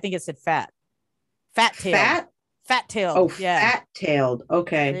fat? I think it said fat. Fat-tailed. Fat-tailed. Oh, yeah. Fat-tailed.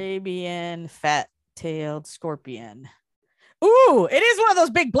 Okay. Arabian fat-tailed scorpion. Ooh, it is one of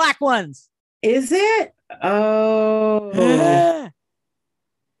those big black ones. Is it? Oh.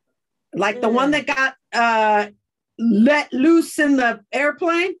 Like the one that got let loose in the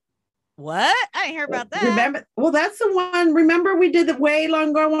airplane? What? I didn't hear about that. Remember? Well, that's the one. Remember we did it way long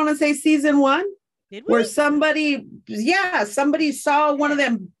ago. I want to say season 1. Did we? Where somebody saw one of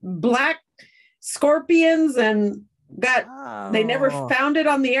them black scorpions and they never found it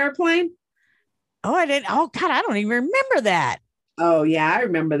on the airplane. Oh, I didn't. Oh God, I don't even remember that. Oh yeah, I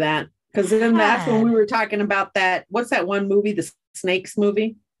remember that. Because then that's when we were talking about that. What's that one movie? The Snakes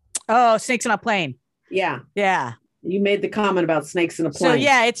movie? Oh, Snakes on a Plane. Yeah. Yeah. You made the comment about snakes in a plane. So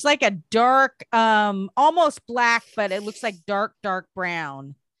yeah, it's like a dark, almost black, but it looks like dark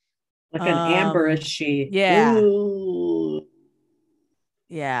brown. Like an amberish. Yeah. Ooh.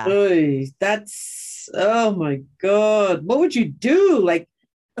 Yeah. Oy, that's, oh my God. What would you do? Like,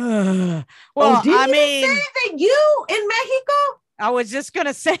 well, I mean, say that you in Mexico? I was just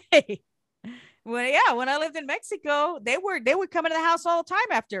gonna say, when I lived in Mexico, they would come into the house all the time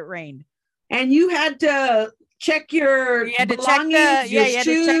after it rained, and you had to check your belongings, you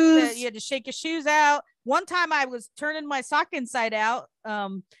had to shake your shoes out. One time, I was turning my sock inside out,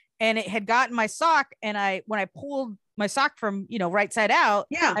 and it had gotten my sock, and when I pulled my sock from right side out,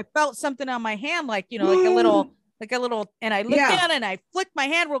 I felt something on my hand, like a little, and I looked down and I flicked my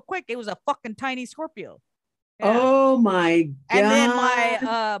hand real quick. It was a fucking tiny Scorpio. Yeah. Oh my God. And then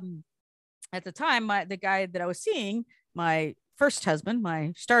at the time, the guy that I was seeing, my first husband,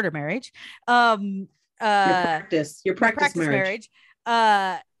 my starter marriage, your practice marriage.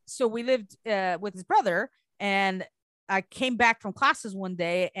 so we lived with his brother, and I came back from classes one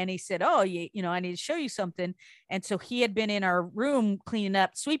day, and he said, "Oh, you know, I need to show you something." And so he had been in our room cleaning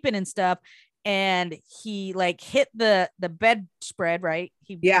up, sweeping and stuff, and he like hit the bedspread, right?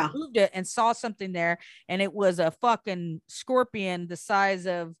 He moved it and saw something there, and it was a fucking scorpion the size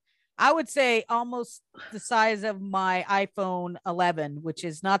of, I would say, almost the size of my iPhone 11, which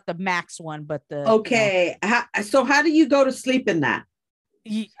is not the max one, but the okay. So how do you go to sleep in that?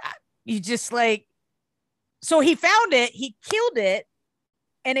 You just like, so he found it, he killed it,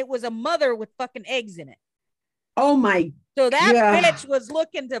 and it was a mother with fucking eggs in it. Oh my! So that bitch was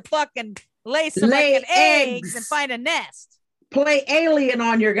looking to fucking lay some fucking eggs and find a nest. Play alien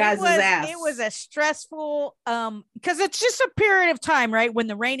on your guys' ass. It was a stressful, because it's just a period of time, right? When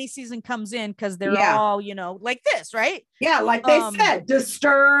the rainy season comes in, because they're all, you know, like this, right? Yeah, like they said,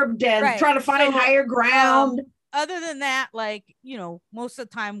 disturbed and trying to find higher ground. Other than that, like, you know, most of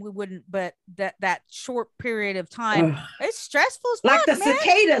the time we wouldn't, but that short period of time, it's stressful as like fuck, the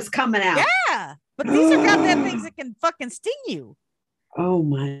cicadas coming out. Yeah, but these are goddamn things that can fucking sting you. Oh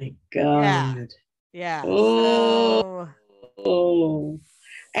my God. Yeah. Oh.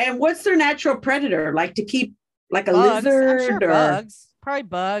 And what's their natural predator? Like to keep like a bugs, lizard I'm sure or bugs, probably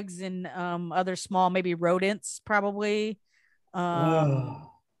bugs and other small, maybe rodents, probably.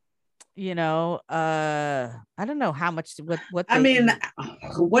 You know, I don't know how much what I mean,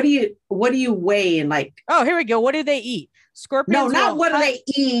 what do you weigh in like? Oh, here we go. What do they eat? Scorpions? No, not what do they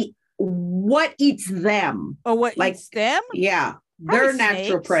eat. What eats them? Oh, what like, eats them? Yeah, probably they're a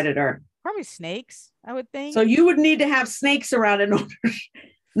natural predator. Probably snakes, I would think. So you would need to have snakes around in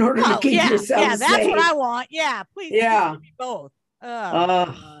order to keep yourself yeah, that's safe. what I want. Yeah, please. Yeah, give me both. Oh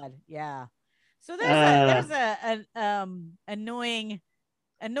God, yeah. So there's an annoying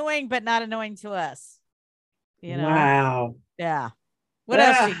but not annoying to us. You know. Wow. Yeah. What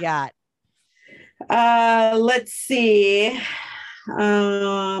else you got? Let's see.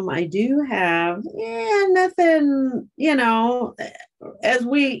 I do have nothing, you know, as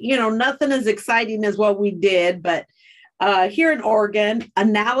we, you know, nothing as exciting as what we did, but here in Oregon,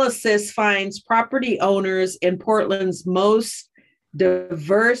 analysis finds property owners in Portland's most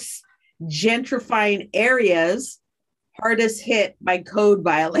diverse gentrifying areas hardest hit by code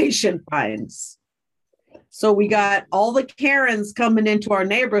violation fines. So we got all the Karens coming into our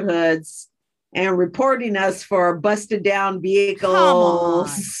neighborhoods and reporting us for busted down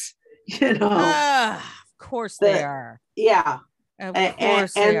vehicles. You know, of course they are. Yeah. Of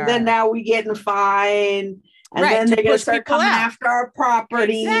course they are. Then now we getting fined. And then they're going to start coming after our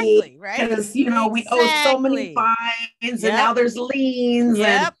property. Exactly, right? Because, you know, we owe so many fines and now there's liens.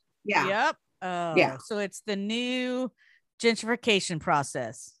 Yep. And, Yep. Oh, yeah. So it's the new gentrification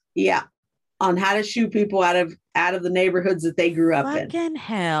process. Yeah. On how to shoot people out of the neighborhoods that they grew up in. Fucking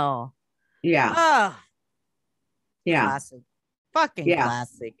hell. Yeah. Oh. Yeah. Classic. Fucking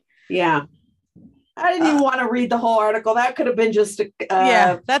classic. Yeah. I didn't even want to read the whole article. That could have been just a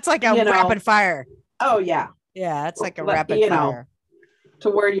that's like a rapid fire. Oh yeah. Yeah, it's like a rapid fire. To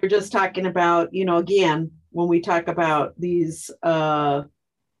where you're just talking about, you know, again, when we talk about these what's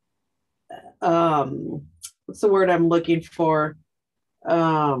the word I'm looking for?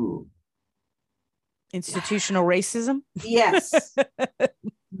 Institutional racism? Yes.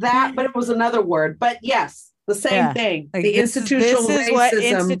 That, but it was another word. But yes, the same thing. Like the institutional this is racism. what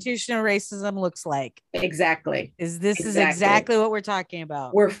institutional racism looks like. Exactly. Is exactly what we're talking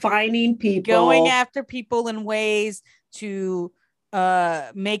about. We're finding people, going after people in ways to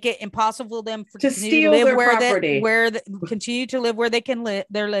make it impossible for them to steal their property, continue to live where they can live,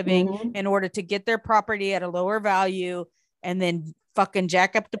 they're living in order to get their property at a lower value, and then fucking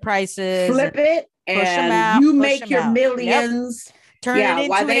jack up the prices, flip it, and you make your millions. Yep. Turn it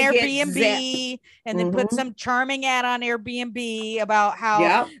into an Airbnb and then put some charming ad on Airbnb about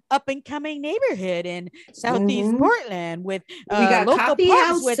how up and coming neighborhood in Southeast Portland with we got local coffee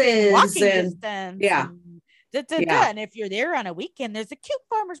pubs houses with walking and distance. Yeah. And if you're there on a weekend, there's a cute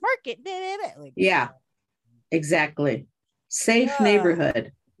farmer's market. Like, yeah, exactly. Safe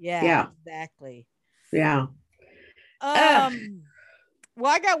neighborhood. Yeah, exactly. Yeah. Well,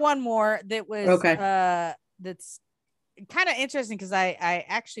 I got one more that was that's kind of interesting because I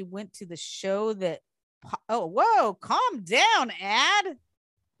actually went to the show that whoa, calm down, ad.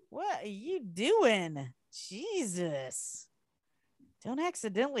 What are you doing? Jesus. Don't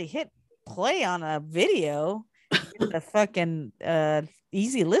accidentally hit play on a video. Get the fucking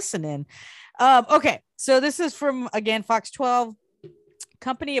easy listening. Okay, so this is from again Fox 12.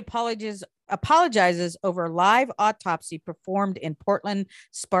 Company apologizes over live autopsy performed in Portland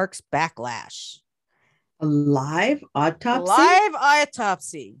sparks backlash. A live A autopsy? live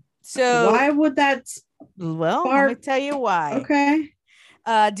autopsy. So Why would that? well, Spark- let me tell you why. Okay.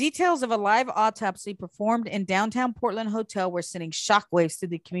 Details of a live autopsy performed in downtown Portland hotel were sending shockwaves through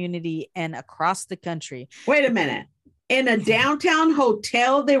the community and across the country. Wait a minute. In a downtown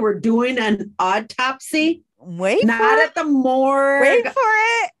hotel, they were doing an autopsy? Wait Not for at it. the morgue. Wait for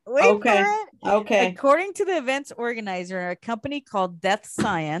it. Wait Okay. for it. Okay. According to the event's organizer, a company called Death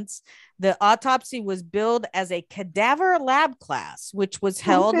Science, the autopsy was billed as a cadaver lab class, which was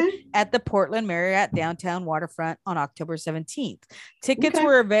held Okay. at the Portland Marriott downtown waterfront on October 17th. Tickets Okay.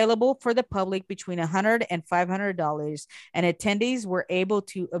 were available for the public between $100 and $500, and attendees were able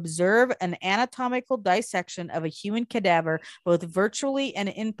to observe an anatomical dissection of a human cadaver, both virtually and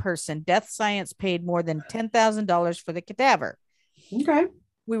in person. Death Science paid more than $10,000 for the cadaver. Okay.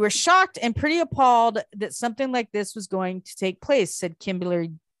 We were shocked and pretty appalled that something like this was going to take place, said Kimberly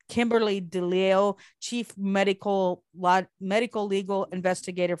DeLeo, chief medical legal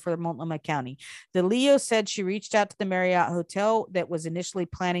investigator for Multnomah County. DeLeo said she reached out to the Marriott Hotel that was initially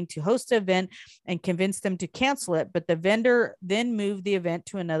planning to host the event and convinced them to cancel it, but the vendor then moved the event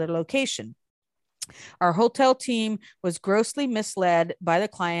to another location. Our hotel team was grossly misled by the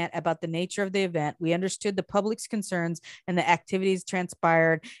client about the nature of the event. We understood the public's concerns and the activities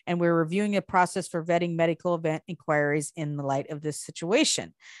transpired, and we're reviewing a process for vetting medical event inquiries in the light of this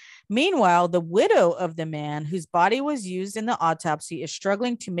situation. Meanwhile, the widow of the man whose body was used in the autopsy is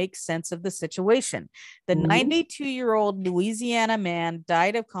struggling to make sense of the situation. The 92-year-old Louisiana man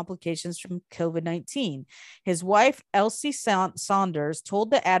died of complications from COVID-19. His wife, Elsie Saunders,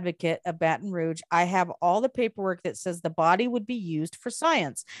 told the Advocate of Baton Rouge, "I have all the paperwork that says the body would be used for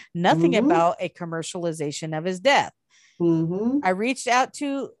science. Nothing about a commercialization of his death. I reached out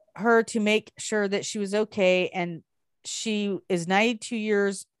to her to make sure that she was okay, and she is 92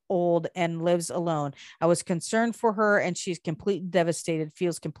 years old and lives alone. I was concerned for her, and she's completely devastated,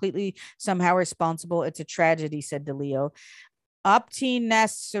 feels completely somehow responsible. It's a tragedy," said DeLeo. Optine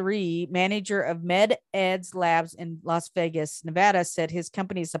Nasseri, manager of MedEds Labs in Las Vegas, Nevada, said his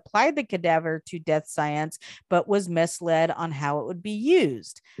company supplied the cadaver to Death Science, but was misled on how it would be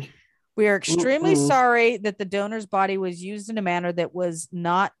used. "We are extremely sorry that the donor's body was used in a manner that was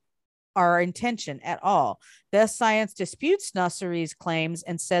not our intention at all." Death Science disputes Nasseri's claims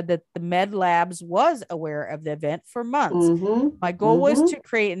and said that the Med Labs was aware of the event for months. "My goal was to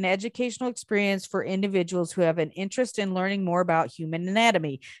create an educational experience for individuals who have an interest in learning more about human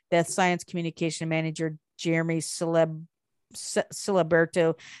anatomy," Death Science communication manager Jeremy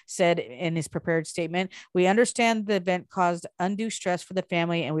Ciliberto said in his prepared statement. "We understand the event caused undue stress for the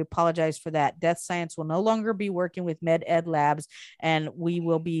family, and we apologize for that. Death Science will no longer be working with MedEd Labs, and we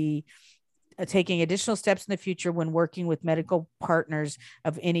will be taking additional steps in the future when working with medical partners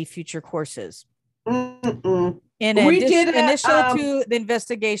of any future courses." In initial to the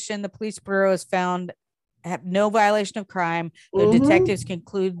investigation, the police bureau has found have no violation of crime, though detectives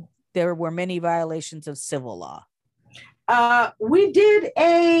conclude there were many violations of civil law. We did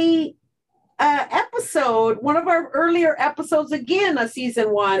a episode, one of our earlier episodes, again, a season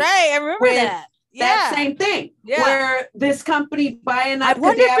one. Right, I remember that. Yeah, that same thing. Yeah. Where this company buying I up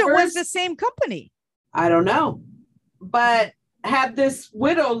wonder if it cadavers. was the same company. I don't know. But had this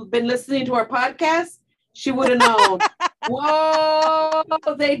widow been listening to our podcast, she would have known. Whoa,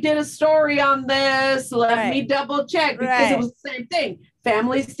 they did a story on this. Let me double check, because it was the same thing.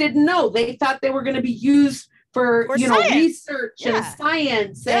 Families didn't know. They thought they were going to be used for science. Research and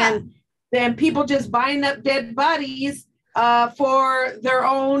science, and then people just buying up dead bodies for their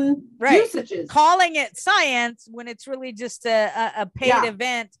own usages, calling it science when it's really just a paid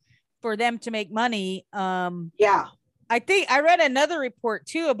event for them to make money. I think I read another report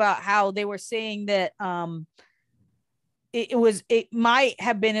too about how they were saying that it might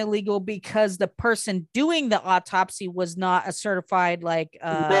have been illegal because the person doing the autopsy was not a certified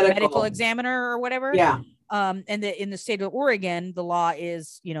medical examiner or whatever. And in the state of Oregon, the law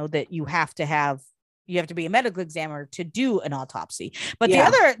is, that you have to be a medical examiner to do an autopsy. But the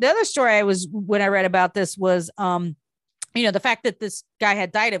other story when I read about this was, the fact that this guy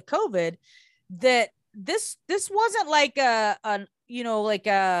had died of COVID, that this wasn't like a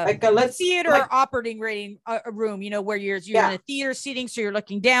theater operating room, where you're in a theater seating, so you're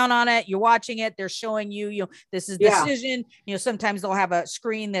looking down on it, you're watching it, they're showing you, this is decision. Sometimes they'll have a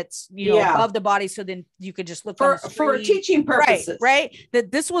screen that's above the body, so then you could just look for teaching purposes, right?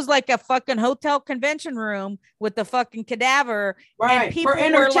 That this was like a fucking hotel convention room with the fucking cadaver, and people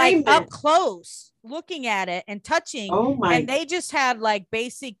were like up close looking at it and touching. And they just had like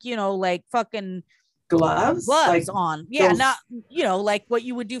basic, fucking gloves on. Not like what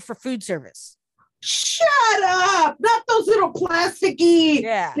you would do for food service. Shut up! Not those little plasticky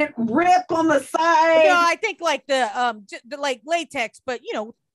Yeah. that rip on the side. No, I think like the like latex, but you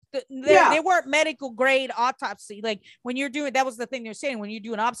know, they weren't medical grade autopsy. Like when you're doing, that was the thing they're saying, when you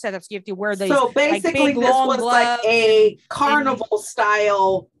do an autopsy, you have to wear these. So basically, like, big, this long was gloves like a carnival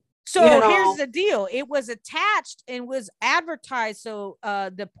style. So you know. here's the deal. It was attached and was advertised. So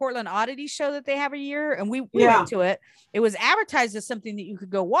the Portland Oddity show that they have a year, and we went to it. It was advertised as something that you could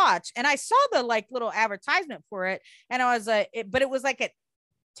go watch. And I saw the like little advertisement for it. And I was like, but it was like at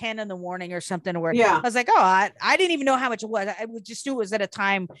 10 in the morning or something, where I was like, oh, I didn't even know how much it was. I just knew it was at a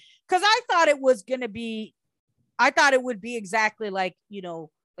time, because I thought it was going to be, I thought it would be exactly like, you know,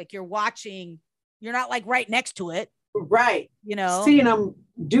 like you're watching, you're not like right next to it. Right. You know, seeing them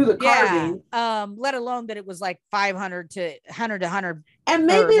do the carving. Let alone that it was like 500 to 100. And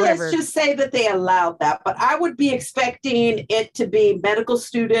maybe let's just say that they allowed that, but I would be expecting it to be medical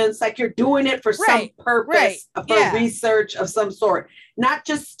students, like you're doing it for some purpose, for research of some sort, not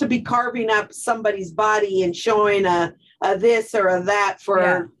just to be carving up somebody's body and showing a this or a that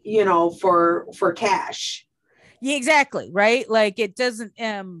for, you know, for cash. Yeah, exactly. Right. Like it doesn't,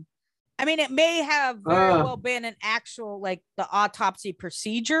 I mean, it may have very well been an actual, like the autopsy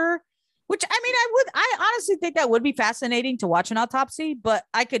procedure, which I mean, I honestly think that would be fascinating to watch an autopsy, but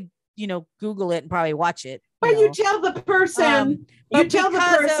I could, you know, Google it and probably watch it. But you tell the person,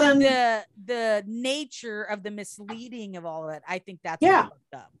 the nature of the misleading of all of it. I think that's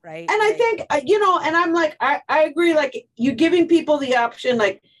fucked up, right? And I think, you know, and I'm like, I agree. Like you giving people the option,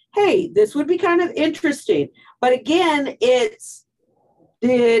 like, hey, this would be kind of interesting. But again,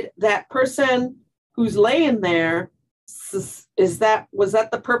 did that person who's laying there, was that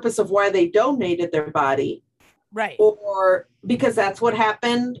the purpose of why they donated their body? Right. Or because that's what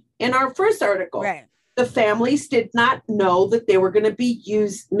happened in our first article. Right. The families did not know that they were going to be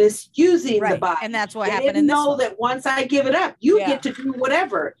misusing the body. And that's what they happened didn't know that once I give it up, you get to do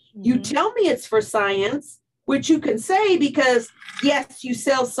whatever. Mm-hmm. You tell me it's for science, which you can say because, yes, you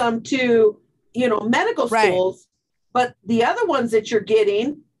sell some to, you know, medical schools. But the other ones that you're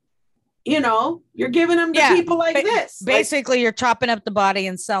getting, you know, you're giving them to people like this. Basically, you're chopping up the body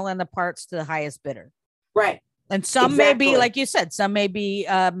and selling the parts to the highest bidder. Right. And some may be, like you said, some may be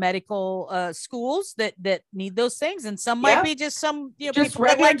medical schools that need those things. And some might be just some, you know, just people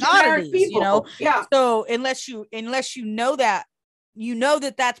regular that like oddities, people. You know? Yeah. So unless you know that,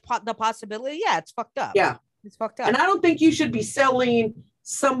 that's the possibility. Yeah, it's fucked up. Yeah. It's fucked up. And I don't think you should be selling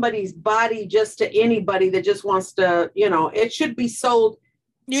somebody's body just to anybody that just wants to, you know, it should be sold.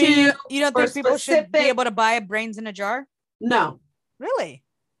 You don't think people should be able to buy brains in a jar? No. Really?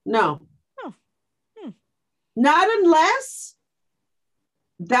 No. Oh. Not unless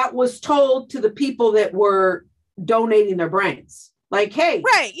that was told to the people that were donating their brains. Like, hey.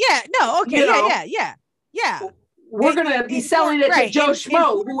 Right. Yeah. No. Okay. Yeah. We're going to be selling it to Joe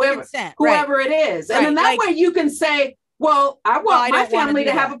Schmo, whoever it is. And then that way you can say, well, I want my family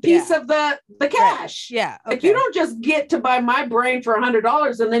to have a piece of the cash. Right. Yeah. Okay. Like you don't just get to buy my brain for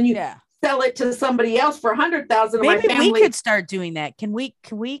 $100 and then you sell it to somebody else for $100,000. Maybe we could start doing that. Can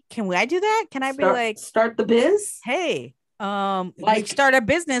I do that? Can I be like, start the biz? Hey, like start a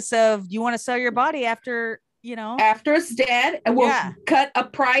business of, you want to sell your body after, you know, after it's dead, and we'll cut a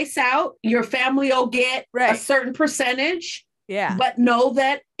price out. Your family will get a certain percentage. Yeah. But know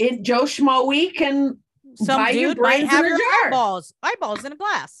that in Joe Schmo week can some dude might have your eyeballs in a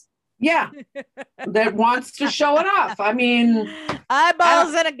glass. Yeah. That wants to show it off. I mean,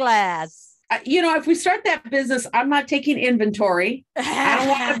 eyeballs in a glass. You know, if we start that business, I'm not taking inventory. I don't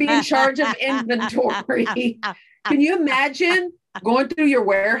want to be in charge of inventory. Can you imagine going through your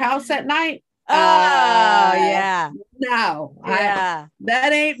warehouse at night? Oh, yeah. No. Yeah.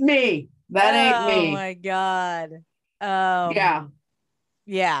 That ain't me. That ain't me. Oh, my God. Yeah.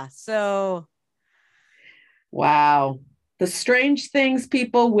 Yeah. So. Wow. The strange things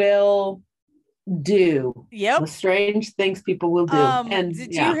people will do. Yep. The strange things people will do. And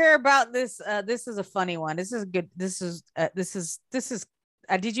did you hear about this? This is a funny one. This is good. This is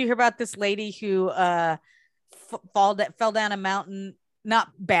did you hear about this lady who fell down a mountain? Not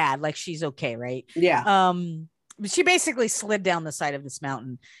bad, like she's okay, right? Yeah. She basically slid down the side of this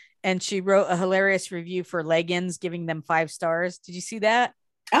mountain, and she wrote a hilarious review for Leggins, giving them 5 stars. Did you see that?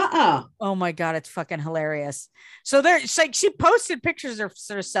 Oh my God, it's fucking hilarious. So it's like she posted pictures of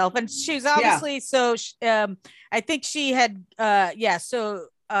herself, and she's obviously I think she had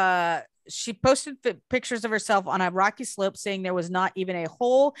she posted pictures of herself on a rocky slope, saying there was not even a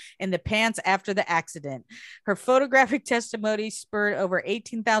hole in the pants after the accident. Her photographic testimony spurred over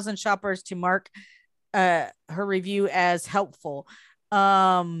 18,000 shoppers to mark her review as helpful.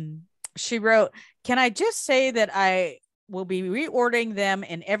 She wrote, "Can I just say that I will be reordering them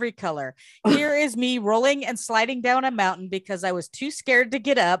in every color. Here is me rolling and sliding down a mountain because I was too scared to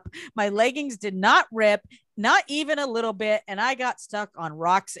get up. My leggings did not rip, not even a little bit, and I got stuck on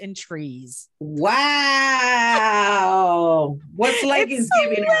rocks and trees." Wow. What's leggings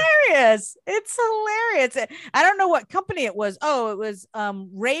giving her? Hilarious. It's hilarious. I don't know what company it was. Oh, it was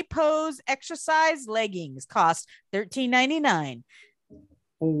Ray Pose exercise leggings, cost $13.99.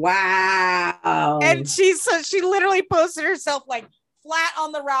 Wow. And she literally posted herself like flat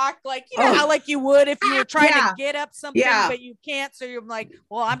on the rock, like you know how like you would if you were trying to get up something, but you can't. So you're like,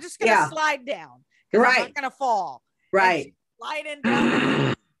 well, I'm just gonna slide down. Right. I'm not gonna fall. Right. Sliding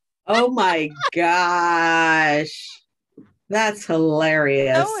down. Oh my gosh. That's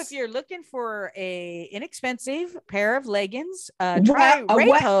hilarious. So if you're looking for a inexpensive pair of leggings, try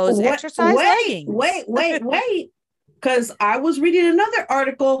Ray Pose exercise leggings. Wait. Because I was reading another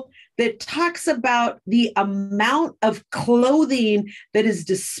article that talks about the amount of clothing that is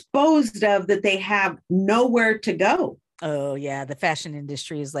disposed of that they have nowhere to go. Oh, yeah. The fashion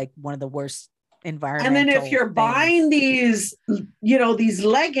industry is like one of the worst environmental. And then if you're buying these, these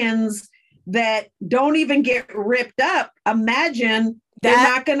leggings that don't even get ripped up, imagine they're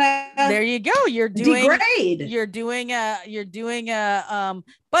not gonna. There you go. You're doing degrade. You're doing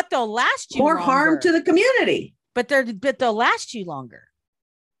but they'll last you more longer. Harm to the community. But they'll last you longer.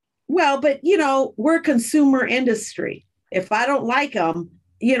 Well, but we're a consumer industry. If I don't like them,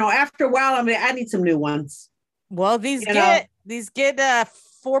 after a while, I need some new ones. Well, these get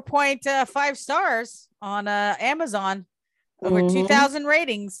 4.5 stars on Amazon, over 2,000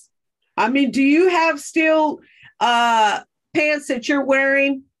 ratings. I mean, do you have still pants that you're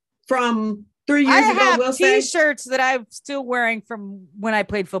wearing from 3 years ago? I have T-shirts that I'm still wearing from when I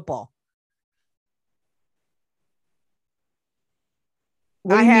played football.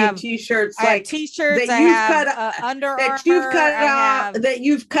 I have T-shirts. I have T-shirts. That you've cut Under Armour. That you've cut out. That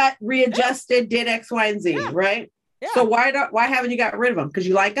you've cut, readjusted, did X, Y, and Z. Yeah. Right. Yeah. So why haven't you got rid of them? Because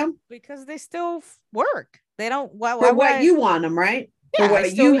you like them? Because they still work. They don't. For what you want them, right? Yeah. For what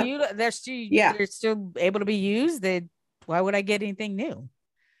they're still able to be used. Why would I get anything new?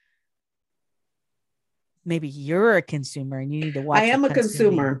 Maybe you're a consumer and you need to watch. I am a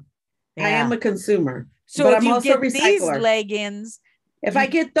consumer. Yeah. I am a consumer. So but if you get these leggings. If I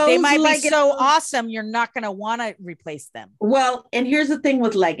get those, they might be so awesome, you're not going to want to replace them. Well, and here's the thing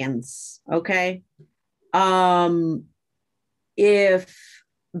with leggings, okay? If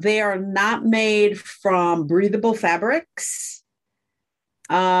they are not made from breathable fabrics,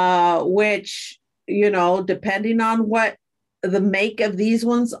 which, depending on what the make of these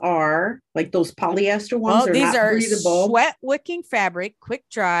ones are, like those polyester ones, these not are breathable. Sweat wicking fabric, quick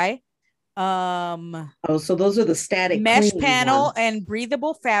dry. So those are the static mesh panel ones. And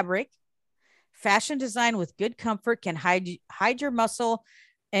breathable fabric. Fashion design with good comfort can hide your muscle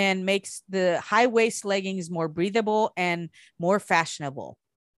and makes the high waist leggings more breathable and more fashionable.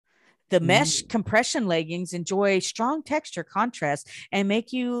 The mesh compression leggings enjoy strong texture contrast and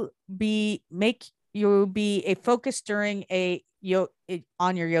make you be a focus during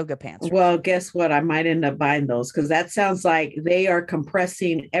on your yoga pants. Right? Well, guess what? I might end up buying those because that sounds like they are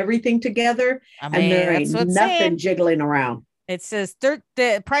compressing everything together and there ain't nothing jiggling around. It says the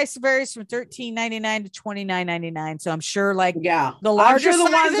price varies from $13.99 to $29.99. So I'm sure the larger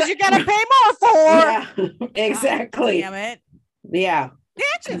sizes you gotta pay more for. Yeah, exactly. Damn it. Yeah.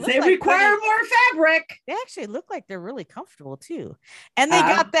 They require more fabric. They actually look like they're really comfortable too. And they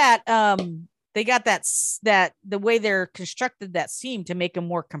got that they got that the way they're constructed, that seam to make them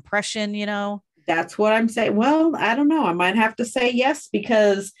more compression, That's what I'm saying. Well, I don't know. I might have to say yes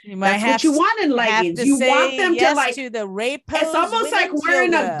because that's what you want in leggings. You want them to the Ray Pose. It's almost like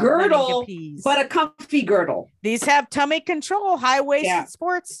wearing a girdle, but a comfy girdle. These have tummy control, high waisted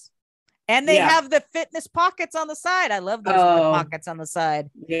sports. And they have the fitness pockets on the side. I love those pockets on the side.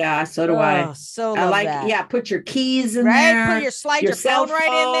 Yeah, so do I. So I like that. Yeah, put your keys in there. Slide your phone right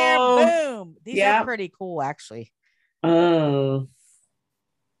in there. Boom. These are pretty cool, actually. Oh.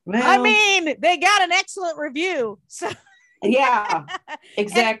 Well, I mean, they got an excellent review. So yeah,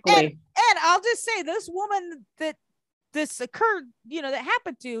 exactly. And I'll just say, this woman that this occurred, that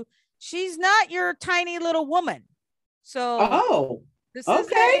happened to, she's not your tiny little woman. So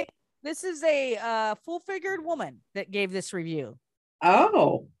this is a full-figured woman that gave this review.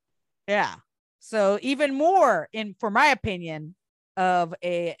 Oh, yeah. So even more for my opinion of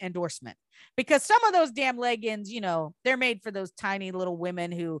a endorsement, because some of those damn leggings, they're made for those tiny little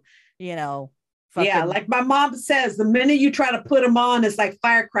women who, yeah, like my mom says, the minute you try to put them on, it's like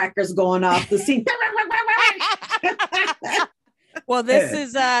firecrackers going off the scene. Well, this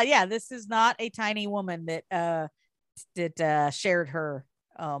is this is not a tiny woman that shared her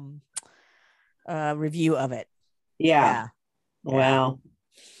review of it. Yeah. Well,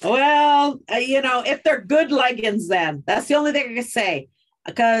 if they're good leggings, then that's the only thing I can say,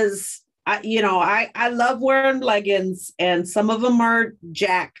 because I love wearing leggings, and some of them are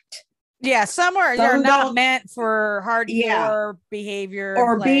jacked. Yeah, they're not meant for hardcore behavior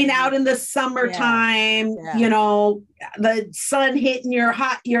or being out in the summertime. Yeah. The sun hitting your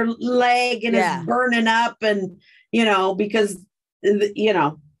leg and it's burning up, and because you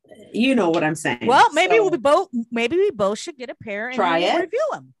know what I'm saying. Well, maybe we both should get a pair and try it, review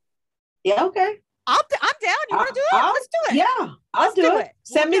them. Yeah, okay. I'm down. You want to do it? Let's do it. Yeah, I'll do it.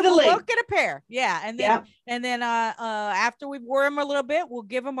 Send me the link. We'll get a pair. Yeah, and then after we've worn them a little bit, we'll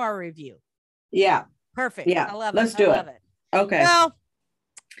give them our review. Yeah. Perfect. Yeah. I love it. Let's do it. Okay. Well,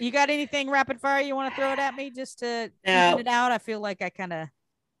 you got anything rapid fire you want to throw it at me just to even it out? I feel like I kind of.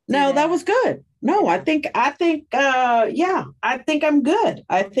 No, that was good. No, I think I'm good.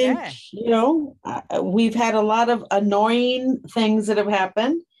 I think, we've had a lot of annoying things that have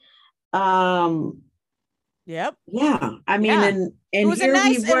happened. Yep. Yeah. I mean, and it was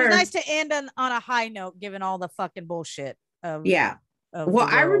nice to end on a high note, given all the fucking bullshit. Well,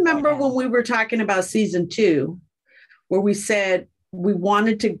 I remember when we were talking about season 2, where we said we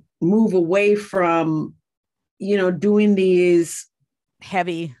wanted to move away from, doing these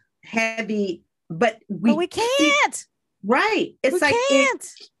heavy, but we can't. Right. It's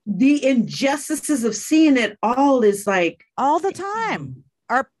the injustices of seeing it all is like all the time.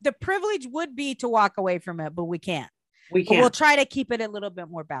 The privilege would be to walk away from it, but we can't. We can't. We'll try to keep it a little bit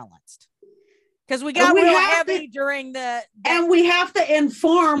more balanced. Because we got real heavy during and we have to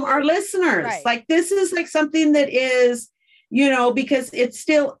inform our listeners. Right. Like, this is like something that is, because it's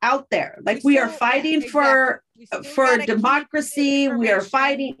still out there. Like, we are fighting for democracy. We are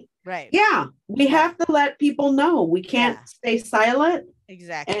fighting. Right. Yeah. We have to let people know. We can't stay silent.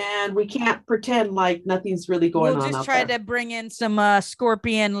 Exactly. And we can't pretend like nothing's really going on. We'll just try to bring in some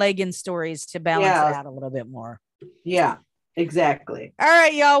scorpion legging stories to balance it out a little bit more. Yeah. Exactly. All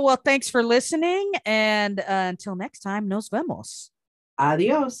right, y'all. Well, thanks for listening. And until next time, nos vemos.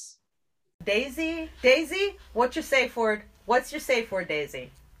 Adios. Daisy, what's your safe word?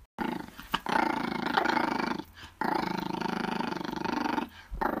 Daisy?